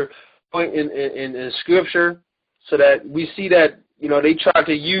 particular point in Scripture so that we see that, they tried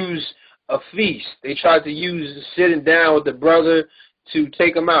to use a feast. They tried to use sitting down with the brother to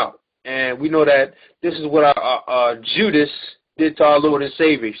take him out. And we know that this is what our Judas did to our Lord and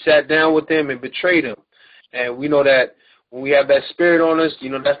Savior. He sat down with him and betrayed him. And we know that when we have that spirit on us,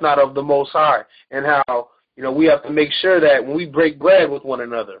 that's not of the Most High. And how, we have to make sure that when we break bread with one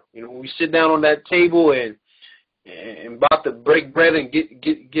another, when we sit down on that table and about to break bread and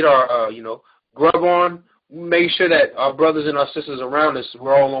get our, grub on, we make sure that our brothers and our sisters around us,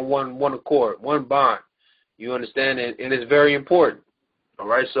 we're all on one accord, one bond. You understand? And it's very important. All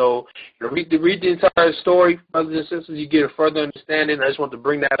right, so read the entire story, brothers and sisters. You get a further understanding. I just want to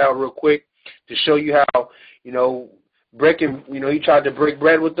bring that out real quick to show you how, breaking, he tried to break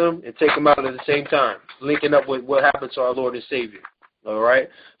bread with them and take them out at the same time, linking up with what happened to our Lord and Savior. All right,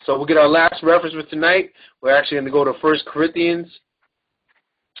 so we'll get our last reference for tonight. We're actually going to go to 1 Corinthians,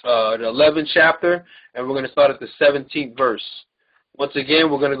 the 11th chapter, and we're going to start at the 17th verse. Once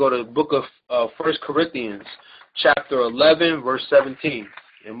again, we're going to go to the book of 1 Corinthians, chapter 11, verse 17.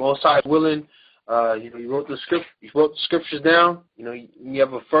 And Most High willing, You wrote the scriptures down. You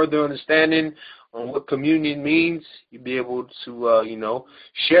have a further understanding on what communion means. You'll be able to,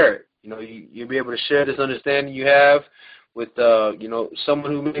 share it. You'll be able to share this understanding you have with,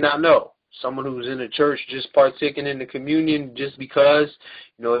 someone who may not know, someone who's in the church just partaking in the communion just because,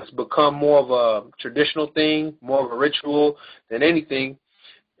 it's become more of a traditional thing, more of a ritual than anything,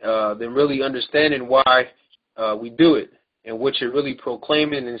 than really understanding why we do it, and what you're really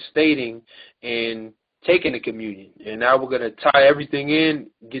proclaiming and stating and taking the communion. And now we're going to tie everything in,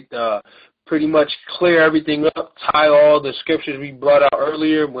 get pretty much clear everything up, tie all the scriptures we brought out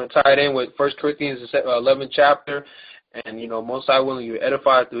earlier. We're going to tie it in with 1 Corinthians 11th chapter, and, Most High willing, you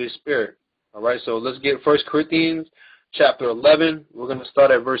edify through His Spirit. All right, so let's get 1 Corinthians chapter 11. We're going to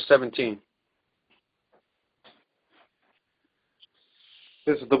start at verse 17.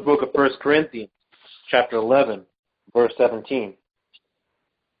 This is the book of 1 Corinthians, chapter 11, verse 17.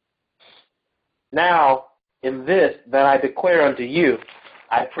 Now, in this that I declare unto you,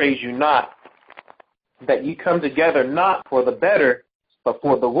 I praise you not, that you come together not for the better, but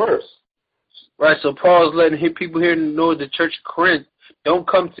for the worse. Right, so Paul's letting people here know the church of Corinth don't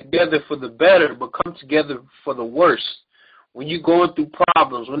come together for the better, but come together for the worse. When you're going through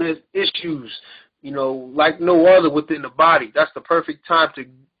problems, when there's issues, like no other within the body, that's the perfect time to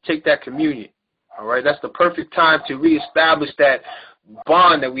take that communion. All right, that's the perfect time to reestablish that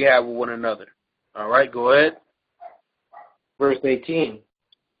bond that we have with one another. All right, go ahead. Verse 18.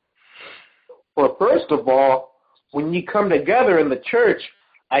 For first of all, when you come together in the church,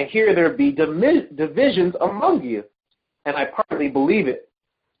 I hear there be divisions among you, and I partly believe it.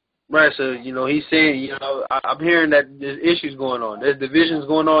 Right, so, he's saying, I'm hearing that there's issues going on. There's divisions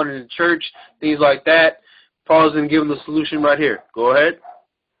going on in the church, things like that. Paul's going to give him the solution right here. Go ahead.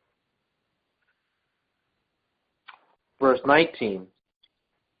 Verse 19.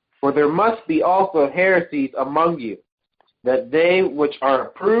 For there must be also heresies among you, that they which are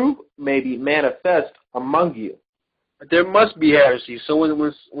approved may be manifest among you. There must be heresies. So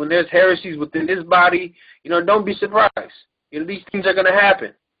when there's heresies within this body, don't be surprised. These things are going to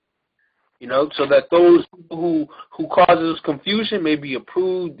happen. So that those who causes confusion may be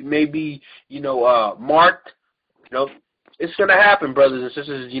approved, may be, marked. It's going to happen, brothers and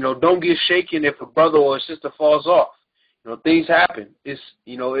sisters. Don't get shaken if a brother or a sister falls off. Things happen.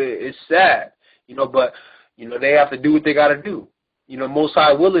 It's sad. But they have to do what they got to do. Most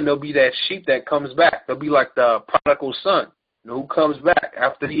High willing, they'll be that sheep that comes back. They'll be like the prodigal son, who comes back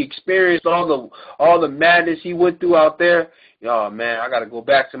after he experienced all the madness he went through out there. Oh man, I got to go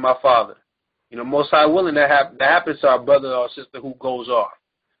back to my father. Most High willing, that happens to our brother or sister who goes off.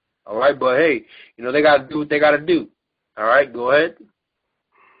 All right, but hey, they got to do what they got to do. All right, go ahead.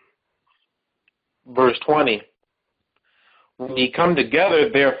 Verse 20. When ye come together,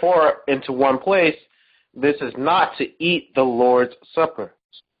 therefore, into one place, this is not to eat the Lord's Supper.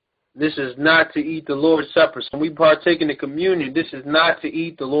 This is not to eat the Lord's Supper. So when we partake in the communion, this is not to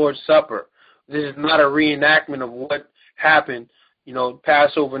eat the Lord's Supper. This is not a reenactment of what happened,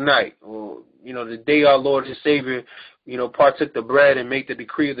 Passover night, or, the day our Lord and Savior, partook the bread and make the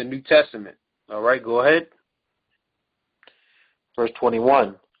decree of the New Testament. All right, go ahead. Verse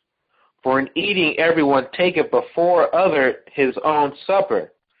 21. For in eating everyone taketh before other his own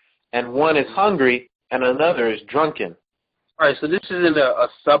supper, and one is hungry, and another is drunken. All right, so this isn't a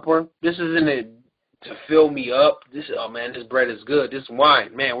supper. This isn't to fill me up. This bread is good. This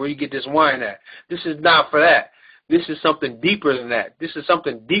wine, man, where you get this wine at? This is not for that. This is something deeper than that. This is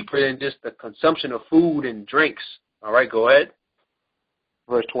something deeper than just the consumption of food and drinks. All right, go ahead.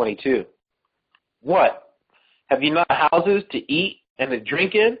 Verse 22. What? Have ye not houses to eat and to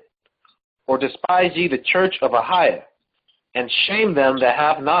drink in? Or despise ye the church of AHAYAH, and shame them that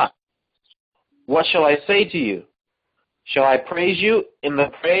have not? What shall I say to you? Shall I praise you in the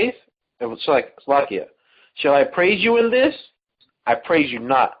praise? Shall I praise you in this? I praise you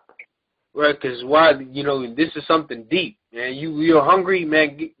not. Right, because why? This is something deep, man. You're hungry,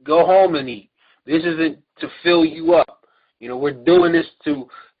 man. Go home and eat. This isn't to fill you up. We're doing this to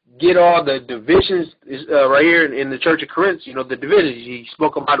get all the divisions right here in the Church of Corinth. The divisions, he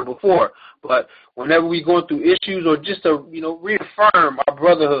spoke about it before. But whenever we go through issues or just to reaffirm our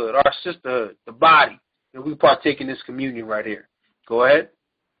brotherhood, our sisterhood, the body, we partake in this communion right here. Go ahead.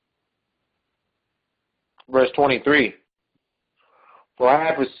 Verse 23. For I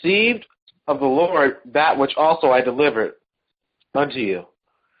have received of the Lord that which also I delivered unto you,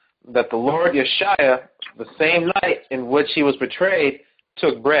 that the Lord YASHAYA, the same night in which he was betrayed,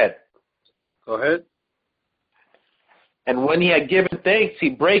 took bread. Go ahead. And when he had given thanks, he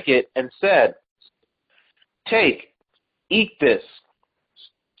brake it and said, Take, eat this.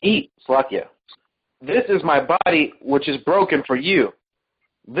 Eat, Slakia. This is my body, which is broken for you.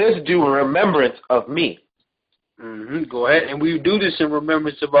 This do in remembrance of me. Go ahead. And we do this in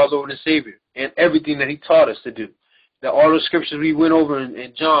remembrance of our Lord and Savior and everything that he taught us to do. That all the scriptures we went over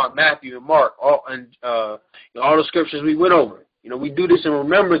in John, Matthew, and Mark, all the scriptures we went over. We do this in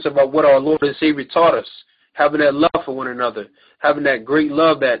remembrance about what our Lord and Savior taught us. Having that love for one another. Having that great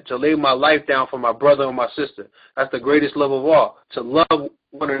love that to lay my life down for my brother or my sister. That's the greatest love of all. To love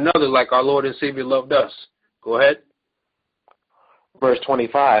one another like our Lord and Savior loved us. Go ahead. Verse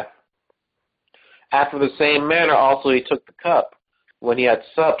 25. After the same manner also he took the cup, when he had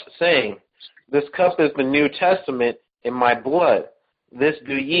supped, saying, This cup is the New Testament in my blood. This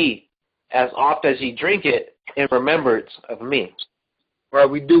do ye, as oft as ye drink it, in remembrance of me. Right,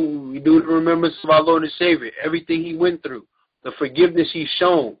 we do it in remembrance of our Lord and Savior. Everything he went through, the forgiveness he's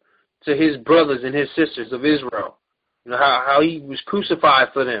shown to his brothers and his sisters of Israel. How he was crucified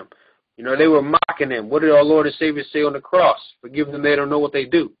for them. They were mocking him. What did our Lord and Savior say on the cross? Forgive them, they don't know what they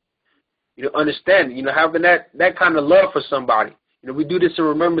do. Understand, having that kind of love for somebody. We do this in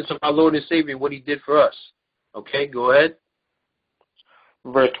remembrance of our Lord and Savior and what he did for us. Okay, go ahead.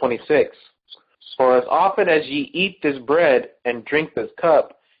 Verse 26. For as often as ye eat this bread and drink this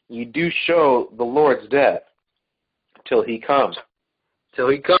cup, ye do show the Lord's death till he comes. Till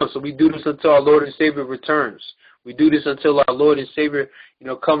he comes. So we do this until our Lord and Savior returns. We do this until our Lord and Savior,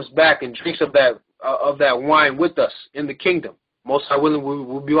 comes back and drinks of that wine with us in the kingdom. Most high willing,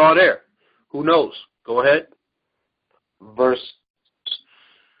 we'll be all there. Who knows? Go ahead. Verse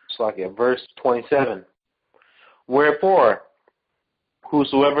 27. Wherefore,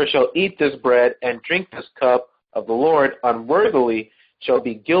 whosoever shall eat this bread and drink this cup of the Lord unworthily shall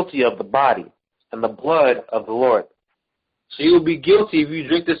be guilty of the body and the blood of the Lord. So you'll be guilty if you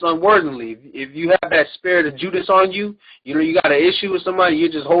drink this unworthily. If you have that spirit of Judas on you, you got an issue with somebody, you're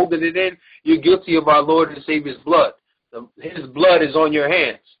just holding it in, you're guilty of our Lord and Savior's blood. His blood is on your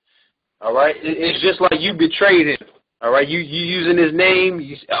hands. All right? It's just like you betrayed him. All right? You using his name,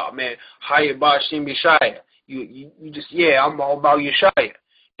 you say, oh man, AHAYAH, bahasham, YASHAYA. You just, I'm all about YASHAYA.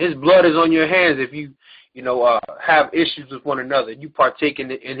 His blood is on your hands if you have issues with one another. You partake in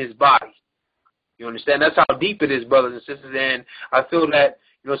his body. You understand? That's how deep it is, brothers and sisters. And I feel that,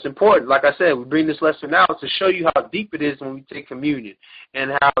 it's important. Like I said, we bring this lesson out to show you how deep it is when we take communion.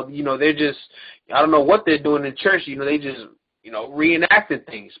 And how, they're just, I don't know what they're doing in church. They just, reenacting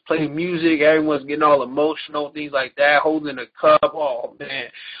things, playing music. Everyone's getting all emotional, things like that, holding a cup. Oh, man.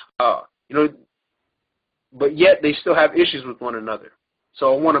 But yet they still have issues with one another.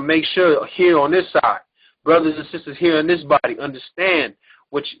 So I want to make sure here on this side, brothers and sisters here in this body, understand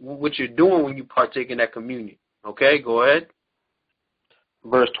what you're doing when you partake in that communion. Okay, go ahead.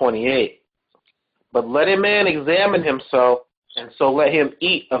 Verse 28. But let a man examine himself, and so let him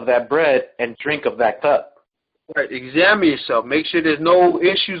eat of that bread and drink of that cup. Right, examine yourself. Make sure there's no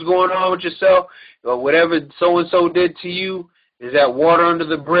issues going on with yourself. Or whatever so-and-so did to you, is that water under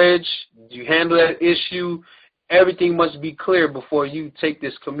the bridge? Do you handle that issue? Everything must be clear before you take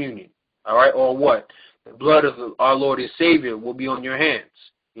this communion. All right, or what? The blood of our Lord and Savior will be on your hands.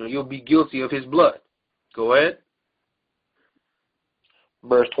 You'll be guilty of his blood. Go ahead.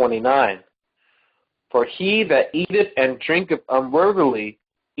 Verse 29. For he that eateth and drinketh unworthily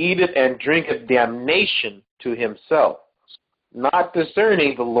eateth and drinketh damnation to himself, not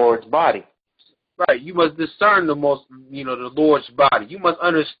discerning the Lord's body. Right. You must discern the Lord's body. You must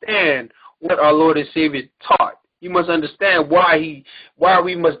understand what our Lord and Savior taught. You must understand why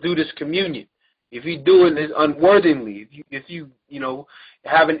we must do this communion. If you do it unworthily, if you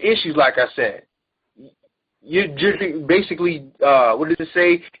having issues, like I said, you're basically, what does it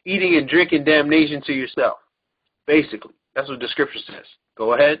say? Eating and drinking damnation to yourself. Basically, that's what the scripture says.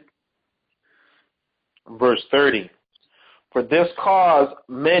 Go ahead. Verse 30. For this cause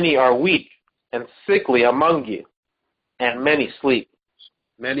many are weak and sickly among you, and many sleep.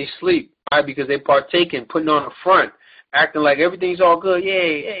 Many sleep. Why? Because they partake in putting on a front, acting like everything's all good.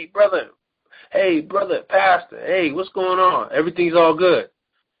 Yay, hey, brother. Hey, brother, pastor. Hey, what's going on? Everything's all good.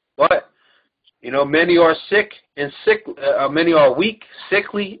 What? Many are sick and many are weak,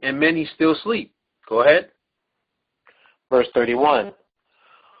 sickly, and many still sleep. Go ahead. Verse 31.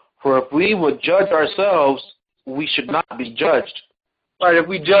 For if we would judge ourselves, we should not be judged. Right, if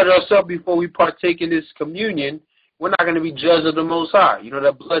we judge ourselves before we partake in this communion, we're not going to be judged of the Most High.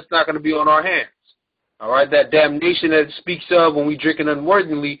 That blood's not going to be on our hands. All right, that damnation that it speaks of when we drink it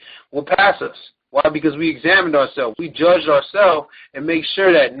unworthily will pass us. Why? Because we examined ourselves. We judged ourselves and make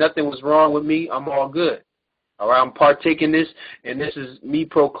sure that nothing was wrong with me. I'm all good. All right, I'm partaking this, and this is me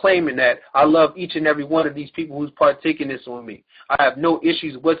proclaiming that I love each and every one of these people who's partaking this with me. I have no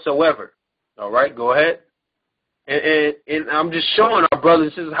issues whatsoever. All right, go ahead. And I'm just showing our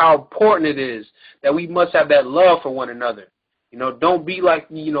brothers this is how important it is that we must have that love for one another. You know, don't be like,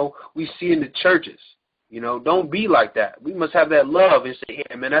 you know, we see in the churches. You know, don't be like that. We must have that love and say,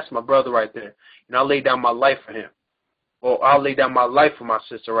 hey, man, that's my brother right there. And I'll lay down my life for him. Or I'll lay down my life for my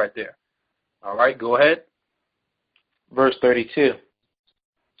sister right there. All right, go ahead. Verse 32.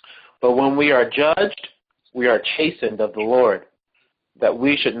 But when we are judged, we are chastened of the Lord, that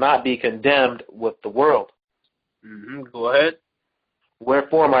we should not be condemned with the world. Go ahead.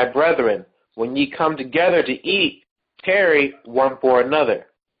 Wherefore, my brethren, when ye come together to eat, tarry one for another.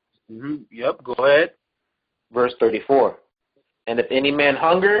 Yep, go ahead. Verse 34. And if any man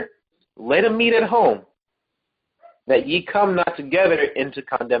hunger, let him eat at home, that ye come not together into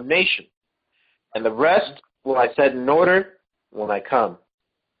condemnation. And the rest will I set in order when I come.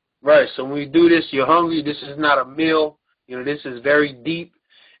 Right, so when we do this, you're hungry, this is not a meal. You know, this is very deep.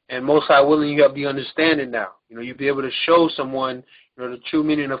 And most high willing, you have the understanding now. You know, you'll be able to show someone, you know, the true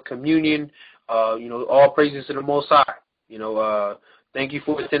meaning of communion. You know, all praises to the Most High. You know, thank you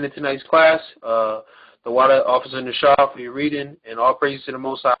for attending tonight's class. The Water Officer in the Shah for your reading, and all praises to the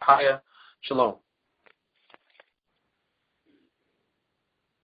Most High. AHAYAH. Shalom.